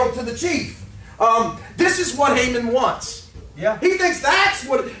hail to the chief. This is what Haman wants. Yeah. He thinks that's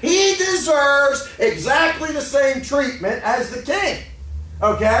what he deserves, exactly the same treatment as the king.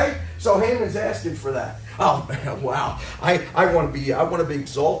 Okay? So Haman's asking for that. Oh man, wow! I want to be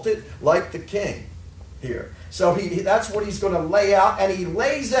exalted like the king here. So that's what he's going to lay out, and he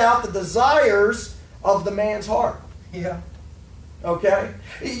lays out the desires of the man's heart. Yeah. Okay,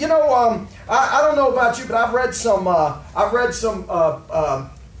 you know, I don't know about you, but I've read some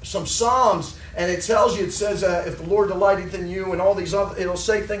Psalms, and it tells you, it says, if the Lord delighteth in you, and all these other, it'll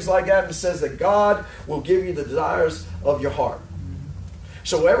say things like that, and it says that God will give you the desires of your heart.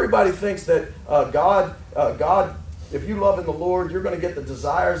 So everybody thinks that God, if you love in the Lord, you're going to get the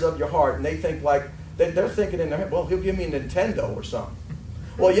desires of your heart, and they think like, they're thinking in their head, well, he'll give me a Nintendo or something.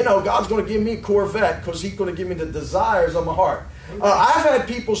 Well, you know, God's going to give me a Corvette because he's going to give me the desires of my heart. I've had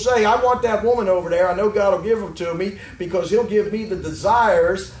people say, I want that woman over there. I know God will give her to me because he'll give me the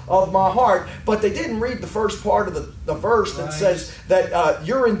desires of my heart. But they didn't read the first part of the verse that says that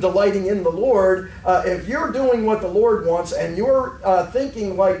you're delighting in the Lord. If you're doing what the Lord wants and you're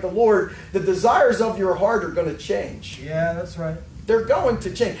thinking like the Lord, the desires of your heart are going to change. Yeah, that's right. They're going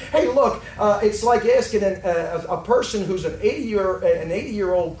to change. Hey, look, it's like asking a person who's an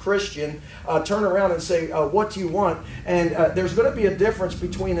 80-year-old Christian turn around and say, what do you want? And there's going to be a difference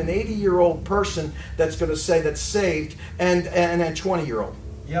between an 80-year-old person that's going to say that's saved and a 20-year-old.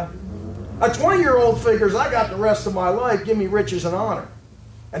 Yeah. A 20-year-old figures, I got the rest of my life, give me riches and honor.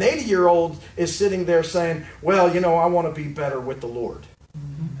 An 80-year-old is sitting there saying, well, you know, I want to be better with the Lord.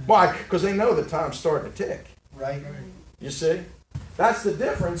 Mm-hmm. Why? Because they know the time's starting to tick. Right. You see? That's the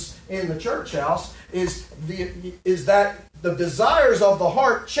difference in the church house, is that the desires of the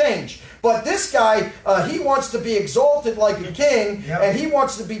heart change. But this guy, he wants to be exalted like a king, and he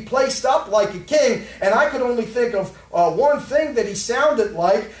wants to be placed up like a king. And I could only think of one thing that he sounded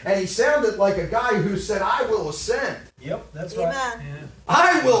like, and he sounded like a guy who said, I will ascend. Yep, that's Amen. right. Yeah.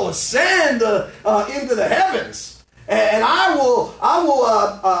 I will ascend into the heavens. And I will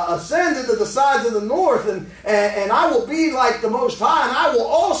ascend into the sides of the north, and I will be like the Most High, and I will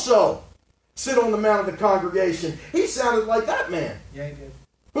also sit on the mount of the congregation. He sounded like that man. Yeah, he did.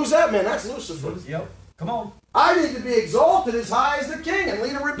 Who's that man? That's Lucifer. Yep. Come on. I need to be exalted as high as the king and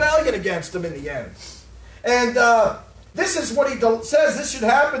lead a rebellion against him in the end. And this is what he says. This should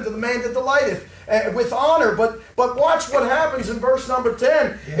happen to the man that delighteth with honor. But watch what happens in verse number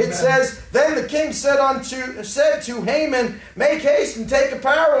 10. Yeah, it says, then the king said to Haman, make haste and take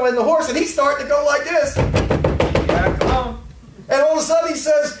apparel and the horse. And he's starting to go like this. Yeah, come on. And all of a sudden he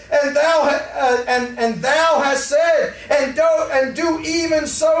says, and thou hast said, and do even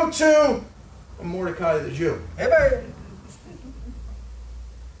so to Mordecai the Jew. Amen.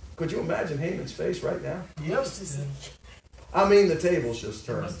 Could you imagine Haman's face right now? Yep. I mean, the tables just It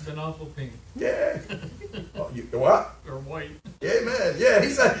turned. must have been awful pink. Yeah. What? Or white. Amen. Yeah,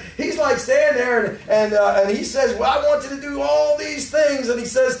 he's like standing there and he says, well, I want you to do all these things. And he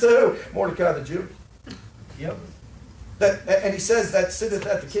says to who? Mordecai the Jew. Yep. And he says that sitteth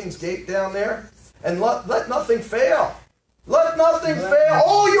at the king's gate down there. And let nothing fail. Let nothing fail.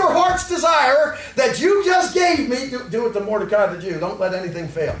 All your heart's desire that you just gave me, do it to Mordecai the Jew. Don't let anything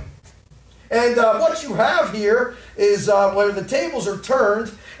fail. And what you have here is where the tables are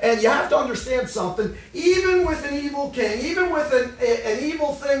turned, and you have to understand something. Even with an evil king, even with an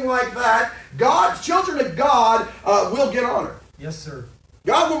evil thing like that, children of God will get honor. Yes, sir.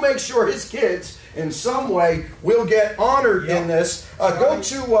 God will make sure his kids, in some way, will get honored in this. Go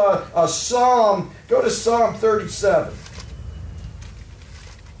to Psalm 37.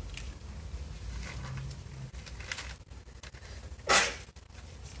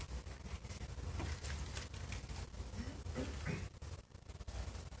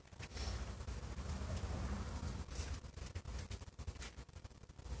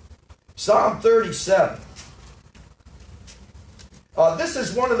 Psalm 37. This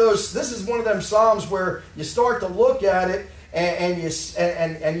is one of them Psalms where you start to look at it and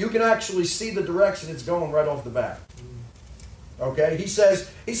you can actually see the direction it's going right off the bat. Okay, he says,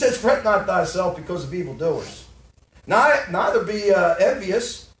 fret not thyself because of evildoers, neither be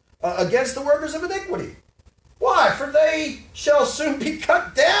envious against the workers of iniquity. Why? For they shall soon be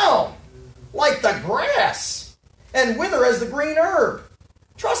cut down like the grass and wither as the green herb.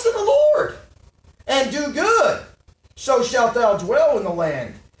 Trust in the Lord and do good, so shalt thou dwell in the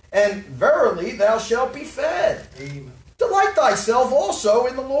land, and verily thou shalt be fed. Amen. Delight thyself also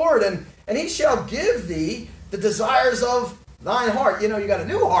in the Lord, and he shall give thee the desires of thine heart. You know, you got a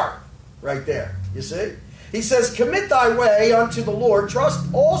new heart right there, you see. He says, commit thy way unto the Lord, trust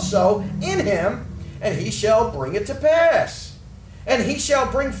also in him, and he shall bring it to pass. And he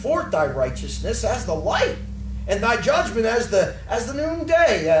shall bring forth thy righteousness as the light, and thy judgment as the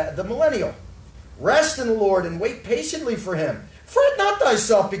noonday, the millennial. Rest in the Lord and wait patiently for him. Fret not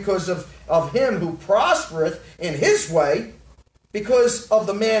thyself because of him who prospereth in his way, because of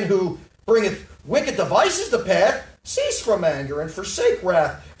the man who bringeth wicked devices to pass. Cease from anger and forsake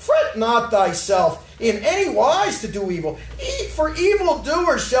wrath. Fret not thyself in any wise to do evil. For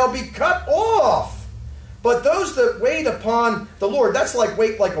evildoers shall be cut off. But those that wait upon the Lord, that's like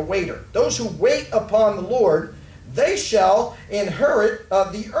wait like a waiter. Those who wait upon the Lord, they shall inherit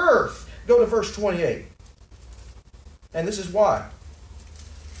the earth. Go to verse 28. And this is why.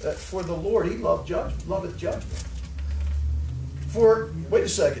 For the Lord, he loveth judgment. Wait a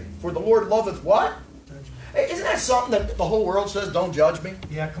second. For the Lord loveth what? Hey, isn't that something that the whole world says, don't judge me?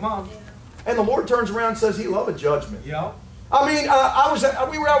 Yeah, come on. And the Lord turns around and says he loveth judgment. Yeah. I mean,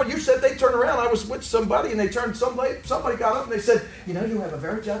 we were out, you said they turned around. I was with somebody and they turned, somebody got up and they said, you know, you have a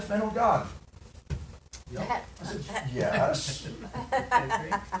very judgmental God. Yep. I said, yes.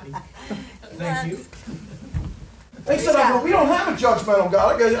 Thank you. They said, well, we don't have a judgmental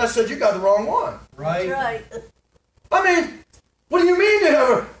God. I said, you got the wrong one. Right. Right. I mean, what do you mean they have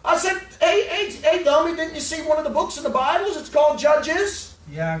a... I said, hey, dummy, didn't you see one of the books in the Bibles? It's called Judges.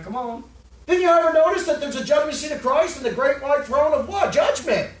 Yeah, come on. Didn't you ever notice that there's a judgment seat of Christ and the great white throne of what?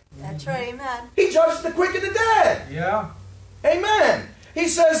 Judgment. That's right, amen. He judges the quick and the dead. Yeah. Amen. He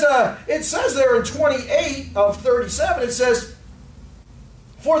says, it says there in 28 of 37, it says,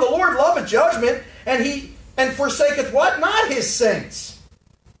 for the Lord loveth judgment, and forsaketh what? Not his saints.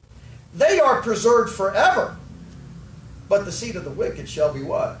 They are preserved forever. But the seed of the wicked shall be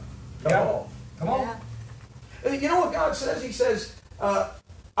what? Cut off. Come on. Yeah. You know what God says? He says, I'm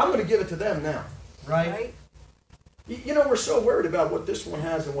going to give it to them now. Right. You know, we're so worried about what this one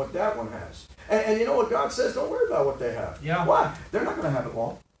has and what that one has. And you know what God says? Don't worry about what they have. Yeah. Why? They're not going to have it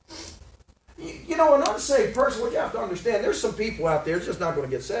long. You know, an unsaved person, what you have to understand, there's some people out there that's just not going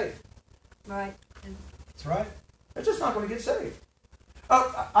to get saved. Right. That's right. They're just not going to get saved.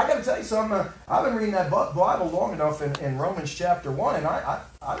 I got to tell you something. I've been reading that Bible long enough in Romans chapter 1, and I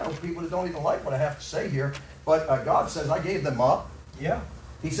know people that don't even like what I have to say here, but God says I gave them up. Yeah.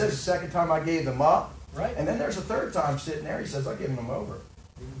 He says the second time I gave them up. Right. And then there's a third time sitting there. He says I've given them over.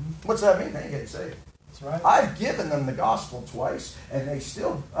 What's that mean? They ain't getting saved. That's right. I've given them the gospel twice, and they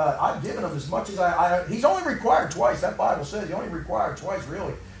still, I've given them as much as he's only required twice. That Bible says he only required twice,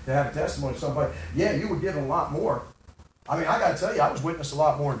 really, to have a testimony of somebody. Yeah, you would give a lot more. I mean, I got to tell you, I was witness a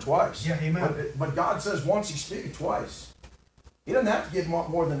lot more than twice. Yeah, amen. But God says once he speaks twice. He doesn't have to give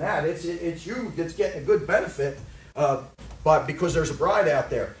more than that. It's you that's getting a good benefit but because there's a bride out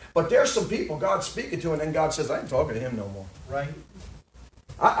there. But there's some people God's speaking to, and then God says, I ain't talking to him no more. Right.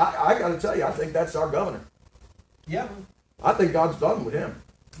 I got to tell you, I think that's our governor. Yeah. I think God's done with him.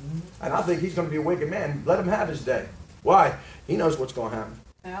 And I think he's going to be a wicked man. Let him have his day. Why? He knows what's going to happen.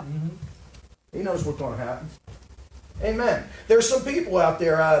 Yeah. He knows what's going to happen. Amen. There's some people out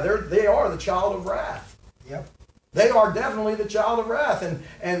there, they are the child of wrath. Yep. They are definitely the child of wrath,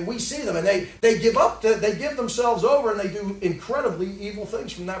 and we see them, and they give themselves over, and they do incredibly evil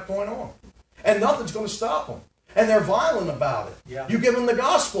things from that point on, and nothing's going to stop them, and they're violent about it. Yeah. You give them the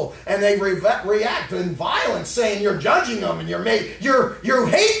gospel, and they react in violence, saying you're judging them and you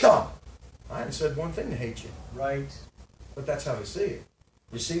hate them. I haven't said one thing to hate you, Right. but that's how they see it.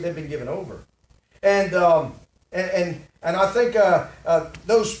 You see, they've been given over, and I think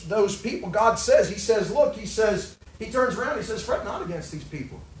those people, God says, He turns around, he says, fret not against these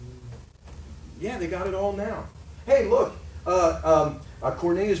people. Yeah, they got it all now. Hey, look,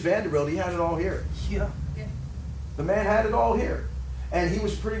 Cornelius Vanderbilt, he had it all here. Yeah. The man had it all here. And he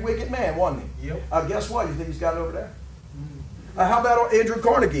was a pretty wicked man, wasn't he? Yep. Guess what? You think he's got it over there? How about Andrew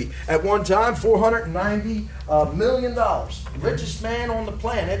Carnegie? At one time, $490 million. Richest man on the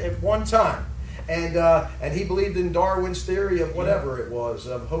planet at one time. And he believed in Darwin's theory of whatever it was,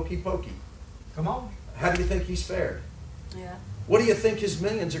 of hokey pokey. Come on. How do you think he's fared? Yeah. What do you think his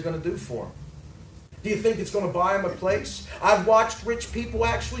millions are going to do for him? Do you think it's going to buy him a place? I've watched rich people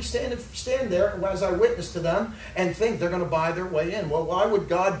actually stand there as I witness to them and think they're going to buy their way in. Well, why would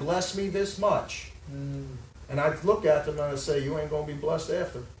God bless me this much? And I look at them and I say, you ain't going to be blessed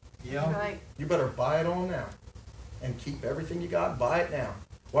after. Yeah. Right. You better buy it on now and keep everything you got. Buy it now.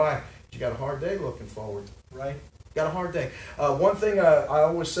 Why? You got a hard day looking forward. Right. Got a hard day. One thing I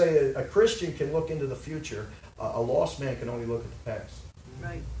always say, a Christian can look into the future. A lost man can only look at the past.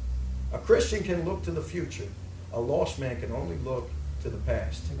 Right. A Christian can look to the future. A lost man can only look to the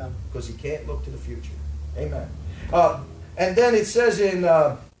past. Amen. Because he can't look to the future. Amen. And then it says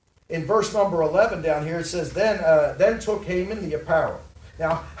in verse number 11 down here, it says, then took Haman the apparel.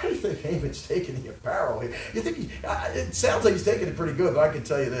 Now, how do you think Haman's taking the apparel? You think it sounds like he's taking it pretty good, but I can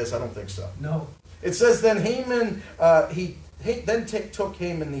tell you this, I don't think so. No. It says, then Haman, took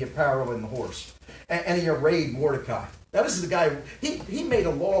Haman the apparel and the horse, and he arrayed Mordecai. Now this is the guy, he made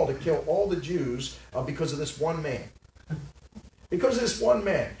a law to kill all the Jews because of this one man. Because of this one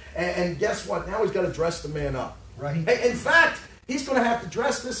man. And guess what? Now he's got to dress the man up. Right. In fact, he's going to have to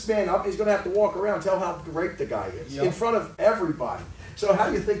dress this man up. He's going to have to walk around and tell how great the guy is in front of everybody. So how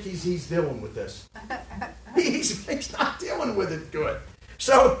do you think he's dealing with this? He's not dealing with it good.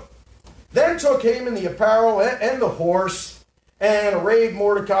 So then took Haman the apparel and the horse and arrayed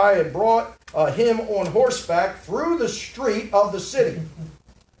Mordecai and brought him on horseback through the street of the city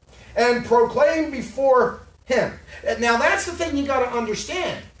and proclaimed before him. Now that's the thing you got to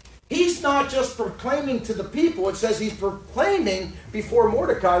understand. He's not just proclaiming to the people. It says he's proclaiming before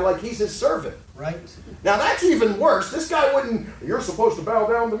Mordecai like he's his servant. Right. Now that's even worse. This guy wouldn't, you're supposed to bow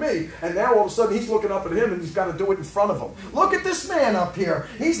down to me. And now all of a sudden he's looking up at him and he's got to do it in front of him. Look at this man up here.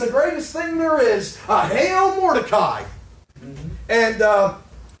 He's the greatest thing there is. Hail Mordecai. Mm-hmm.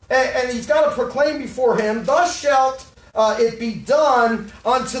 And he's got to proclaim before him, thus shalt it be done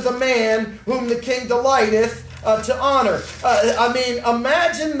unto the man whom the king delighteth to honor. I mean,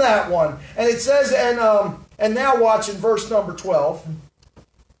 imagine that one. And it says, and now watch in verse number 12.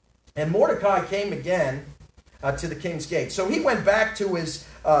 And Mordecai came again to the king's gate. So he went back to his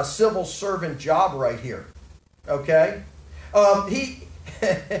civil servant job right here. Okay?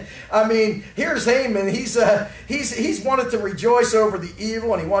 I mean, here's Haman. He's wanted to rejoice over the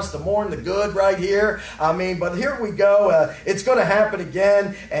evil, and he wants to mourn the good right here. I mean, but here we go. It's going to happen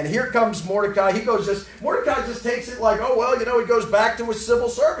again. And here comes Mordecai. Mordecai just takes it like, oh well, he goes back to his civil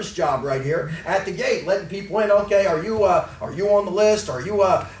service job right here at the gate, letting people in. Okay, are you on the list? Are you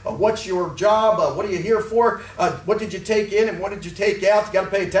what's your job? What are you here for? What did you take in and what did you take out? You got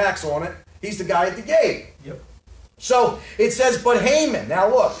to pay a tax on it. He's the guy at the gate. Yep. So it says, but Haman, now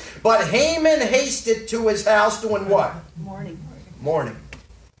look, but Haman hasted to his house doing what? Mourning.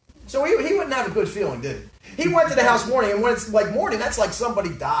 So he wouldn't have a good feeling, did he? He went to the house mourning, and when it's like mourning, that's like somebody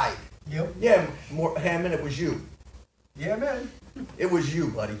died. Yep. Yeah, Haman, it was you. Yeah, man. It was you,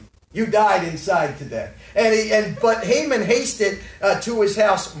 buddy. You died inside today. But Haman hasted to his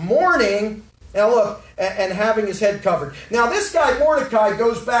house mourning. Now look, and having his head covered. Now this guy Mordecai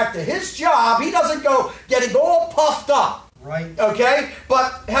goes back to his job. He doesn't go getting all puffed up. Right. Okay?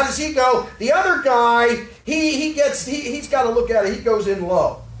 But how does he go? The other guy, he's got to look at it. He goes in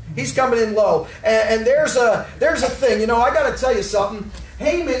low. He's coming in low. And there's a thing. I got to tell you something.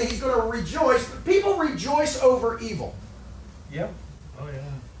 Haman, he's going to rejoice. People rejoice over evil. Yep. Oh, yeah.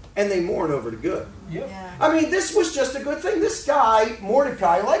 And they mourn over the good. Yep. Yeah. I mean, this was just a good thing. This guy,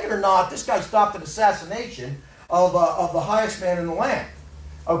 Mordecai, like it or not, this guy stopped an assassination of the highest man in the land.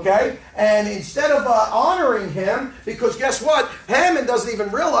 Okay? And instead of honoring him, because guess what? Haman doesn't even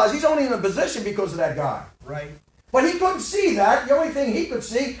realize he's only in a position because of that guy. Right. But he couldn't see that. The only thing he could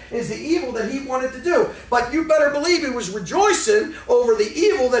see is the evil that he wanted to do. But you better believe he was rejoicing over the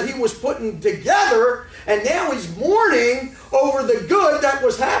evil that he was putting together, and now he's mourning over the good that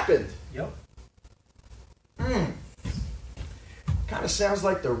was happened. Yep. Kind of sounds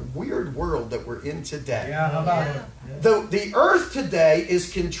like the weird world that we're in today. Yeah, how about it? Yeah. The earth today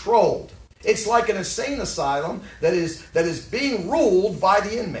is controlled. It's like an insane asylum that is being ruled by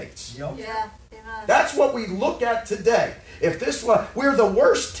the inmates. Yep. Yeah. That's what we look at today. If this was, we're the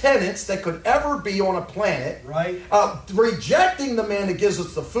worst tenants that could ever be on a planet. Right. Rejecting the man that gives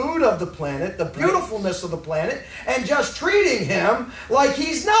us the food of the planet, the beautifulness of the planet, and just treating him like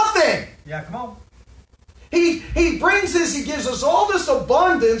he's nothing. Yeah, come on. He gives us all this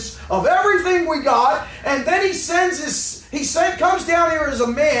abundance of everything we got, and then comes down here as a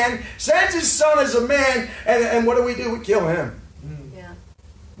man, sends his son as a man, and what do? We kill him. Yeah.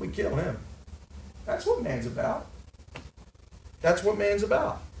 We kill him. That's what man's about. That's what man's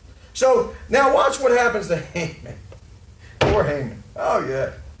about. So, now watch what happens to Haman. Poor Haman. Oh,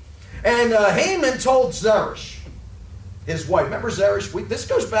 yeah. And Haman told Zeresh, his wife. Remember Zeresh? This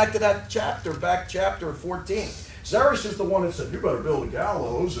goes back to that chapter, chapter 14. Zeresh is the one that said, you better build a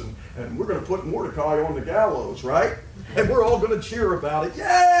gallows, and we're going to put Mordecai on the gallows, right? And we're all going to cheer about it.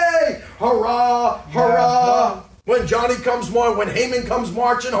 Yay! Hurrah! Hurrah! When when Haman comes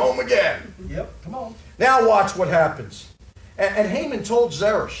marching home again. Yep, come on. Now watch what happens. And Haman told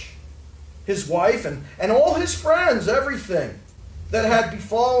Zeresh, his wife, and all his friends, everything that had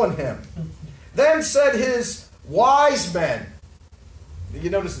befallen him. Then said his wise men.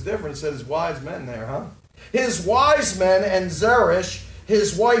 You notice the difference? It says wise men there, huh? His wise men and Zeresh,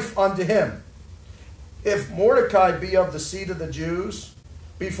 his wife, unto him. If Mordecai be of the seed of the Jews,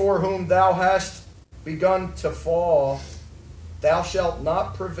 before whom thou hast begun to fall, thou shalt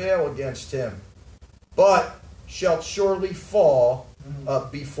not prevail against him, but shalt surely fall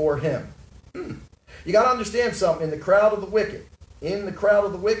before him. You got to understand something. In the crowd of the wicked,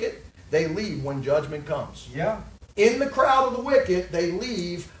 they leave when judgment comes. Yeah. In the crowd of the wicked, they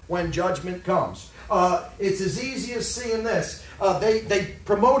leave when judgment comes. It's as easy as seeing this. They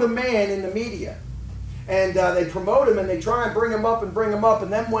promote a man in the media. And they promote him and they try and bring him up.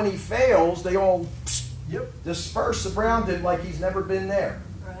 And then when he fails, they all disperse around him like he's never been there.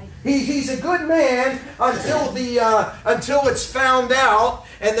 Right. He's a good man until it's found out.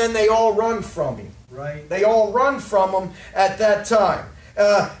 And then they all run from him. Right. They all run from him at that time.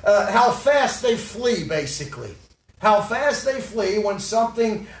 How fast they flee, basically. How fast they flee when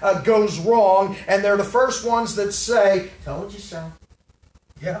something goes wrong, and they're the first ones that say, "Told you so."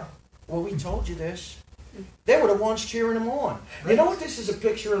 Yeah. Well, we told you this. They were the ones cheering him on. Right. You know what this is a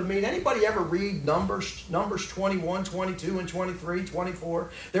picture of? Anybody ever read Numbers 21, 22, and 23, 24?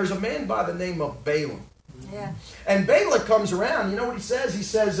 There's a man by the name of Balaam. Yeah. And Balak comes around. You know what he says? He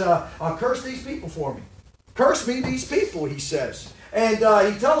says, curse these people for me. Curse me these people, he says. And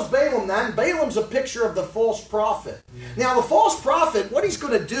he tells Balaam that. And Balaam's a picture of the false prophet. Now, the false prophet, what he's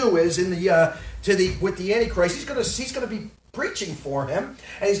going to do is, with the Antichrist, he's going to be preaching for him.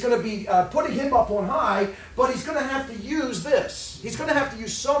 And he's going to be putting him up on high. But he's going to have to use this. He's going to have to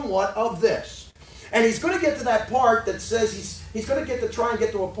use somewhat of this. And he's going to get to that part that says, he's going to try and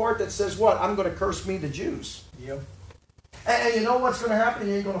get to a part that says what? I'm going to curse me the Jews. Yep. And you know what's going to happen?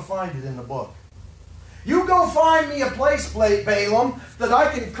 You ain't going to find it in the book. You go find me a place, Balaam, that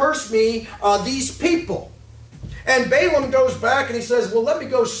I can curse me these people. And Balaam goes back and he says, well, let me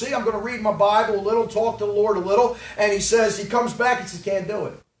go see. I'm going to read my Bible a little, talk to the Lord a little. And he comes back and says, can't do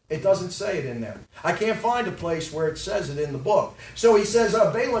it. It doesn't say it in there. I can't find a place where it says it in the book. So he says,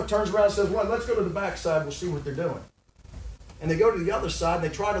 Balaam turns around and says, well, let's go to the backside. We'll see what they're doing. And they go to the other side and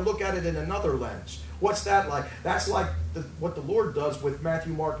they try to look at it in another lens. What's that like? That's like what the Lord does with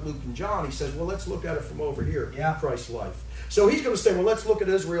Matthew, Mark, Luke, and John. He says, well, let's look at it from over here, Christ's life. So he's going to say, well, let's look at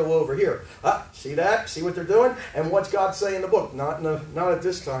Israel over here. See that? See what they're doing? And what's God say in the book? Not at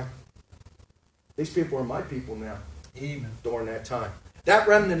this time. These people are my people now. Amen. During that time. That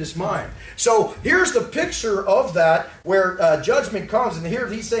remnant is mine. So here's the picture of that where judgment comes. And here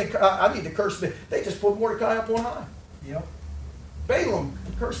he's saying, I need to curse me. They just put Mordecai up on high. Yep. Balaam,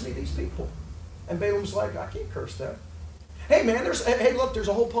 curse me these people. And Balaam's like, I can't curse them. Hey man, there's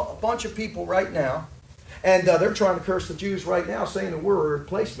a whole bunch of people right now, and they're trying to curse the Jews right now, saying that we're a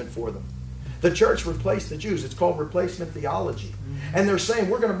replacement for them. The church replaced the Jews. It's called replacement theology. Mm-hmm. And they're saying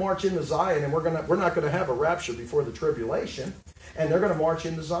we're going to march into Zion, and we're not going to have a rapture before the tribulation, and they're going to march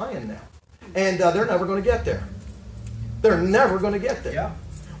into Zion now. And they're never going to get there. They're never going to get there. Yeah.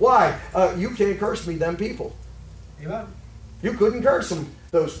 Why? You can't curse me, them people. Amen. You couldn't curse them,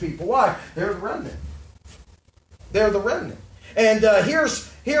 those people. Why? They're the remnant. They're the remnant. And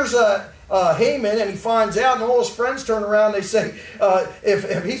here's Haman, and he finds out, and all his friends turn around. They say,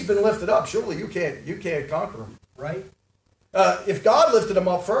 if he's been lifted up, surely you can't conquer him. Right. If God lifted him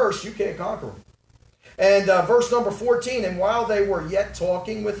up first, you can't conquer him. And verse number 14, and while they were yet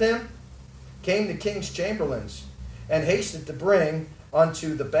talking with him, came the king's chamberlains, and hasted to bring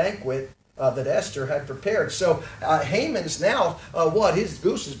unto the banquet that Esther had prepared. So Haman's now, his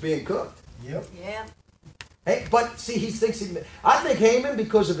goose is being cooked. Yep. Yeah. Hey, but see, I think Haman,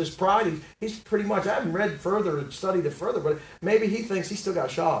 because of his pride, he's pretty much, I haven't read further and studied it further, but maybe he thinks he's still got a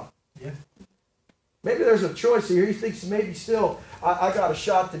shot. Yeah. Maybe there's a choice here. He thinks maybe still, I got a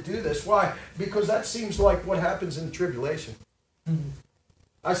shot to do this. Why? Because that seems like what happens in the tribulation. Mm-hmm.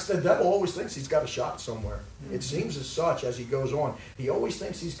 The devil always thinks he's got a shot somewhere. Mm-hmm. It seems as such as he goes on. He always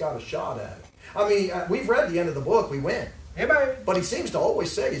thinks he's got a shot at it. I mean, we've read the end of the book. We win. Amen. But he seems to always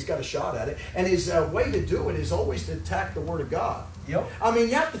say he's got a shot at it. And his way to do it is always to attack the Word of God. Yep. I mean,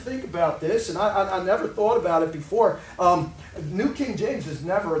 you have to think about this, and I never thought about it before. New King James is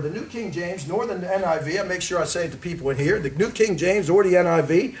never, the New King James, nor the NIV, I make sure I say it to people in here, the New King James or the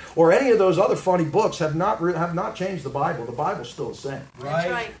NIV or any of those other funny books have not changed the Bible. The Bible's still the same. Right. That's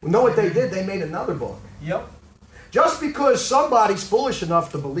right. You know what they did? They made another book. Yep. Just because somebody's foolish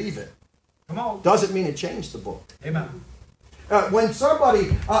enough to believe it Come on. doesn't mean it changed the book. Amen. When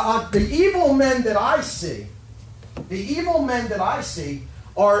somebody, the evil men that I see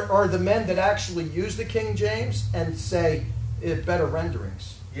are the men that actually use the King James and say better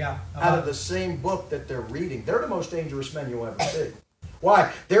renderings. Yeah. Out of the same book that they're reading. They're the most dangerous men you'll ever see.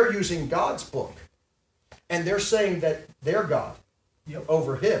 Why? They're using God's book. And they're saying that they're God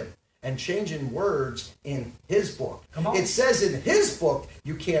over him. And changing words in his book. Come on. It says in his book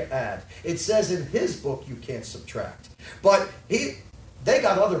you can't add. It says in his book you can't subtract. But they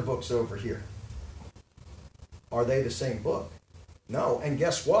got other books over here. Are they the same book? No. And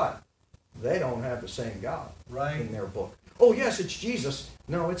guess what? They don't have the same God in their book. Oh, yes, it's Jesus.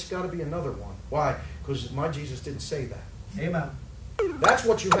 No, it's got to be another one. Why? Because my Jesus didn't say that. Amen. That's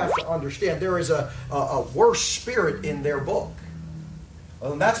what you have to understand. There is a worse spirit in their book.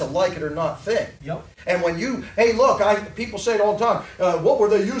 Well, and that's a like it or not thing. Yep. And when you, hey, look, people say it all the time. What were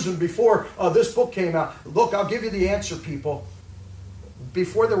they using before this book came out? Look, I'll give you the answer, people.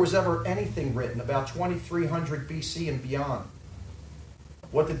 Before there was ever anything written, about 2300 BC and beyond,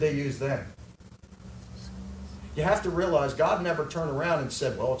 what did they use then? You have to realize God never turned around and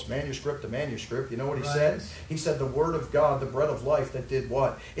said, well, it's manuscript to manuscript. You know what he said? He said the word of God, the bread of life that did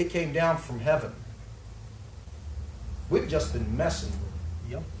what? It came down from heaven. We've just been messing with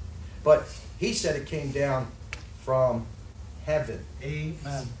it. Yep. But he said it came down from heaven.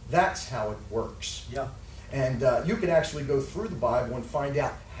 Amen. That's how it works. Yeah. And you can actually go through the Bible and find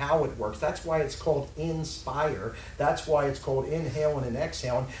out how it works. That's why it's called inspire. That's why it's called inhaling and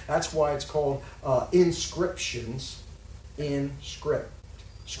exhaling. That's why it's called inscriptions in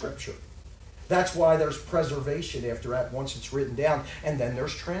scripture. That's why there's preservation after that once it's written down, and then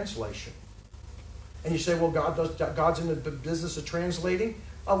there's translation. And you say, well, God's in the business of translating?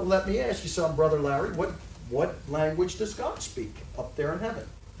 Oh, well, let me ask you something, Brother Larry. What language does God speak up there in heaven?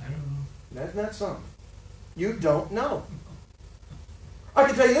 I don't know. Isn't that something? You don't know. I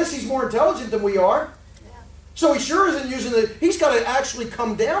can tell you this, he's more intelligent than we are. Yeah. So he sure isn't using he's got to actually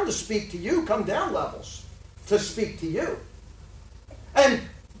come down to speak to you, come down levels to speak to you. And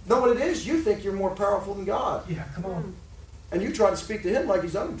know what it is? You think you're more powerful than God. Yeah, come on. And you try to speak to him like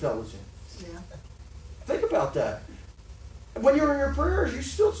he's unintelligent. Yeah. Think about that. When you're in your prayers, you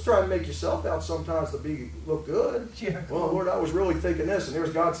still try to make yourself out sometimes to look good. Yeah, come Well, on. Lord, I was really thinking this. And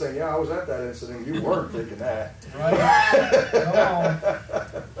here's God saying, yeah, I was at that incident. You weren't thinking that. Right? Come on.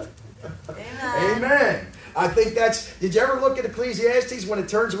 Amen. Amen. I think did you ever look at Ecclesiastes when it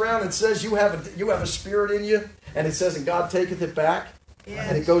turns around and says you have a spirit in you? And it says, and God taketh it back? Yes.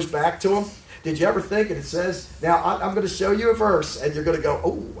 And it goes back to him? Did you ever think, and it says, now I'm going to show you a verse, and you're going to go,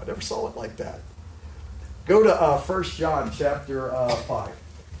 oh, I never saw it like that. Go to 1 John chapter 5.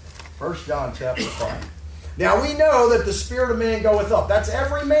 1 John chapter 5. Now we know that the spirit of man goeth up. That's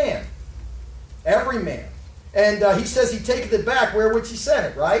every man. Every man. And he says he taketh it back where which he sent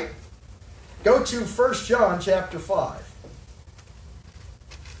it, right? Go to 1 John chapter 5.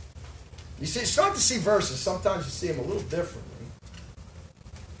 You see, start to see verses. Sometimes you see them a little differently.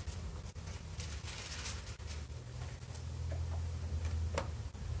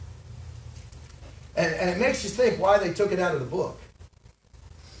 And it makes you think why they took it out of the book.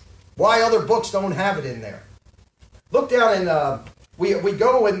 Why other books don't have it in there. Look down in, we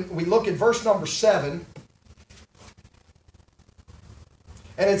go and we look at verse number 7.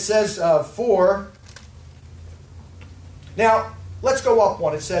 And it says, Now, let's go up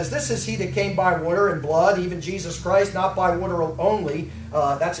one. It says, this is he that came by water and blood, even Jesus Christ, not by water only.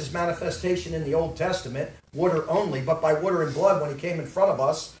 That's his manifestation in the Old Testament. Water only, but by water and blood when he came in front of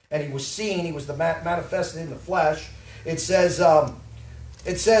us and he was seen, he was the manifested in the flesh. It says, and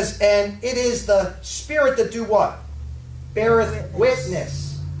it is the Spirit that do what? Beareth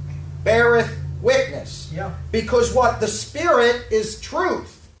witness. Beareth witness. Yeah. Because what? The Spirit is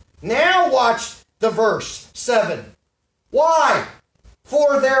truth. Now watch the verse 7. Why?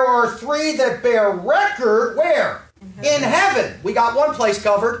 For there are three that bear record, where? In heaven. We got one place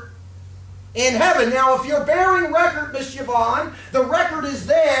covered. In heaven. Now, if you're bearing record, Miss Yvonne, the record is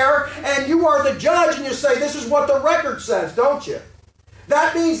there, and you are the judge, and you say, this is what the record says, don't you?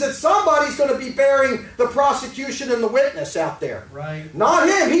 That means that somebody's going to be bearing the prosecution and the witness out there. Right. Not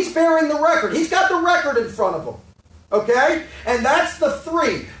him. He's bearing the record. He's got the record in front of him. Okay? And that's the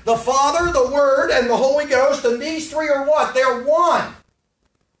three. The Father, the Word, and the Holy Ghost, and these three are what? They're one.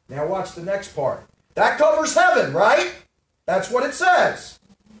 Now watch the next part. That covers heaven, right? That's what it says.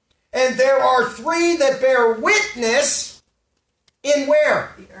 And there are three that bear witness in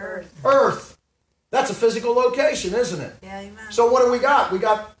where? The earth. Earth. That's a physical location, isn't it? Yeah, amen. So what do we got? We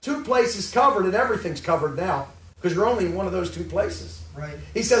got two places covered, and everything's covered now because you're only in one of those two places. Right.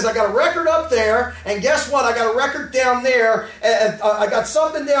 He says, I got a record up there, and guess what? I got a record down there, and I got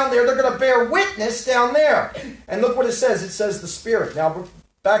something down there. They're going to bear witness down there. And look what it says. It says the Spirit. Now,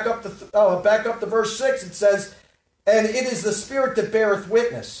 back up to verse 6. It says, and it is the Spirit that beareth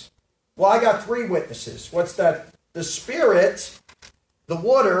witness. Well, I got three witnesses. What's that? The Spirit, the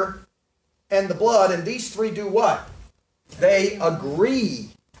water, and the blood. And these three do what? They agree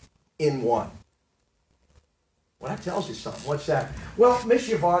in one. Well, that tells you something. What's that? Well, Miss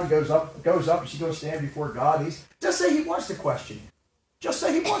Yvonne goes up, and she's going to stand before God. Just say he wants to question you. Just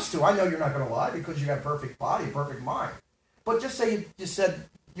say he wants to. I know you're not going to lie because you got a perfect body, a perfect mind. But just say just say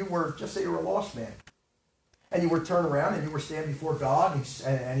you were a lost man. And you were turned around and you were standing before God,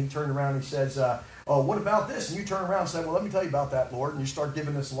 and he turned around and he says, oh, what about this? And you turn around and say, well, let me tell you about that, Lord. And you start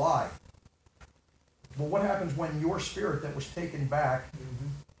giving this lie. Well, what happens when your spirit that was taken back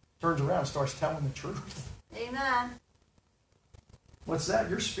turns around and starts telling the truth? Amen. What's that?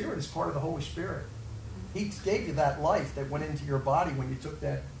 Your spirit is part of the Holy Spirit. He gave you that life that went into your body when you took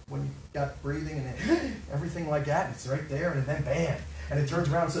that, when you got breathing and everything like that. It's right there, and then bam. And it turns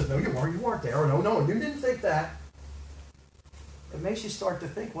around and says, no, you weren't there. Or no, you didn't think that. It makes you start to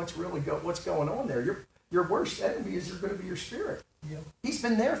think what's going on there. Your worst enemy is going to be your spirit. Yep. He's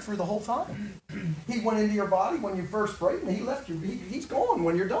been there through the whole time. He went into your body when you first prayed, and he left you. He's gone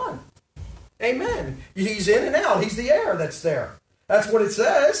when you're done. Amen. He's in and out. He's the air that's there. That's what it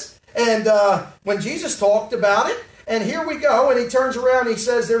says. And when Jesus talked about it, and here we go, and he turns around and he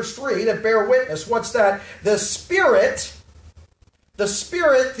says there's three that bear witness. What's that? The Spirit,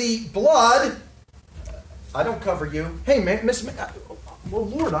 the blood. I don't cover you. Hey, man, well,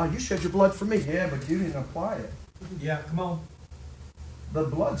 Lord, you shed your blood for me. Yeah, but you didn't apply it. Yeah, come on. The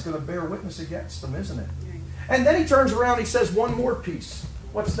blood's going to bear witness against them, isn't it? And then he turns around and he says one more piece.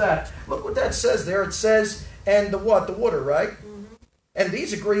 What's that? Look what that says there. It says, and the what? The water, right? Mm-hmm. And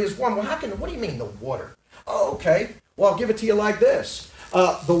these agree as one. Well, what do you mean the water? Oh, okay. Well, I'll give it to you like this.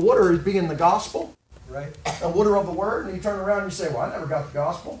 The water is being the gospel. Right. The water of the word. And you turn around and you say, well, I never got the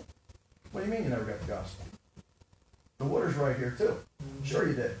gospel. What do you mean you never got the gospel? The water's right here too. Mm-hmm. Sure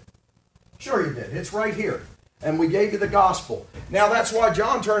you did. Sure you did. It's right here. And we gave you the gospel. Now that's why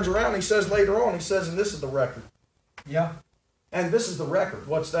John turns around and he says later on, he says, and this is the record. Yeah. And this is the record.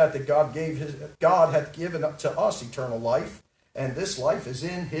 What's that? That God hath given up to us eternal life, and this life is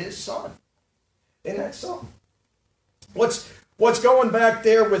in his Son. Isn't that something? What's going back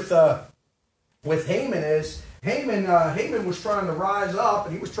there with Haman is Haman was trying to rise up,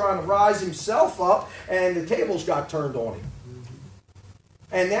 and he was trying to rise himself up, and the tables got turned on him.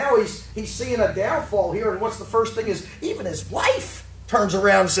 And now he's seeing a downfall here, and what's the first thing is even his wife turns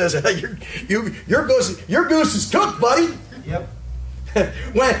around and says, hey, your goose is cooked, buddy. Yep.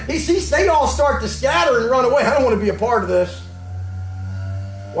 When they all start to scatter and run away. I don't want to be a part of this.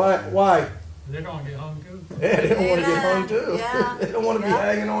 Why? They're going to get hung too. Yeah, they don't want to get hung too. Yeah. They don't want to be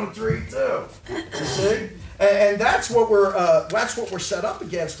hanging on a tree too. You see? And that's what we're set up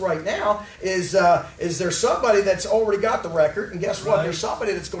against right now. Is there somebody that's already got the record? And guess what? Right. There's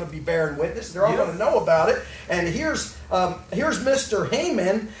somebody that's going to be bearing witness. They're all going to know about it. And here's Mr.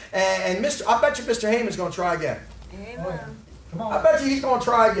 Haman, and I bet you Mr. Haman's going to try again. Amen. Come on. I bet you he's going to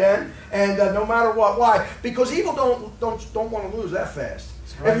try again, and no matter what. Why? Because evil don't want to lose that fast.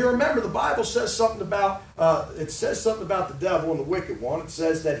 Right. If you remember, the Bible says something about the devil and the wicked one. It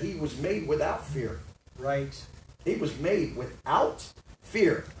says that he was made without fear. Right. He was made without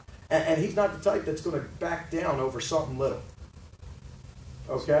fear. And he's not the type that's going to back down over something little.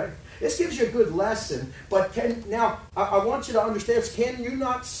 Okay? This gives you a good lesson. But I want you to understand, can you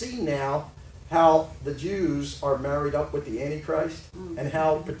not see now how the Jews are married up with the Antichrist? And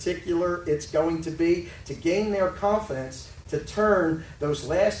how particular it's going to be to gain their confidence to turn those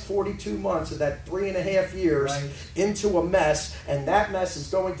last 42 months of that 3.5 years into a mess, and that mess is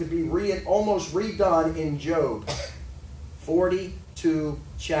going to be almost redone in Job. 42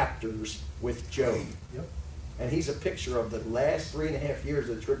 chapters with Job. Yep. And he's a picture of the last 3.5 years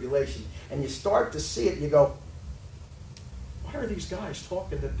of tribulation. And you start to see it, and you go, why are these guys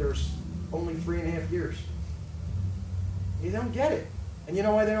talking that there's only 3.5 years? You don't get it. And you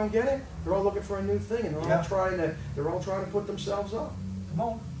know why they don't get it? They're all looking for a new thing, and they're all trying to put themselves up. Come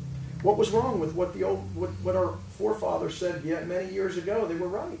on. What was wrong with what our forefathers said yet many years ago? They were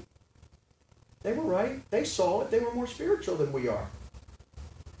right. They were right. They saw it. They were more spiritual than we are.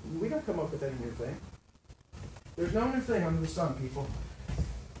 We don't come up with any new thing. There's no new thing under the sun, people.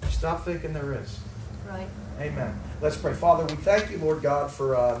 Stop thinking there is. Right. Amen. Let's pray. Father, we thank you, Lord God,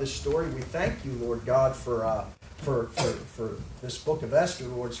 for this story. We thank you, Lord God, for this book of Esther,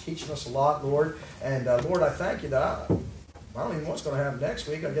 Lord. It's teaching us a lot, Lord. And Lord, I thank you that I don't even know what's going to happen next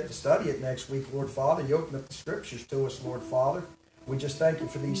week. I get to study it next week, Lord Father. You open up the scriptures to us, Lord Father. We just thank you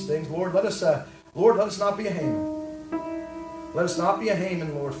for these things, Lord. Let us not be a Haman. Let us not be a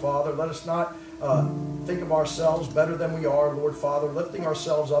Haman, Lord Father. Let us not think of ourselves better than we are, Lord Father, lifting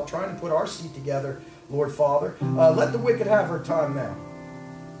ourselves up, trying to put our seat together, Lord Father. Let the wicked have her time now,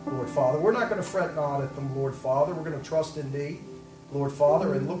 Lord Father. We're not going to fret not at them, Lord Father. We're going to trust in thee, Lord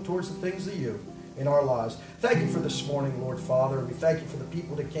Father, and look towards the things of you in our lives. Thank you for this morning, Lord Father. We thank you for the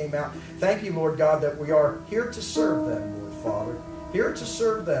people that came out. Thank you, Lord God, that we are here to serve them, Lord Father. here to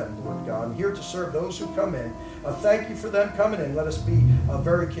serve them, Lord God, and here to serve those who come in. Thank you for them coming in. Let us be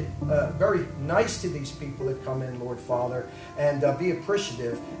very nice to these people that come in, Lord Father, and be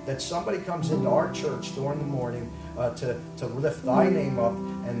appreciative that somebody comes into our church during the morning to lift thy name up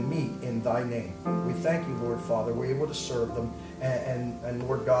and meet in thy name. We thank you, Lord Father. We're able to serve them, and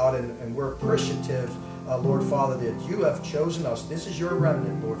Lord God, and we're appreciative, Lord Father, that you have chosen us. This is your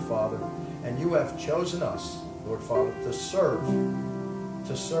remnant, Lord Father, and you have chosen us, Lord Father, to serve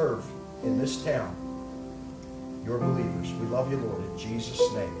in this town, your believers. We love you, Lord, in Jesus'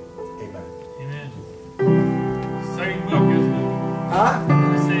 name. Amen. Amen. Exciting book, isn't it? Huh?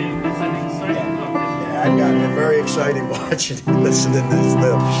 I say it's an exciting book, isn't it? Yeah, I've gotten very excited watching and listening to this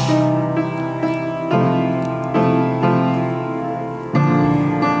stuff.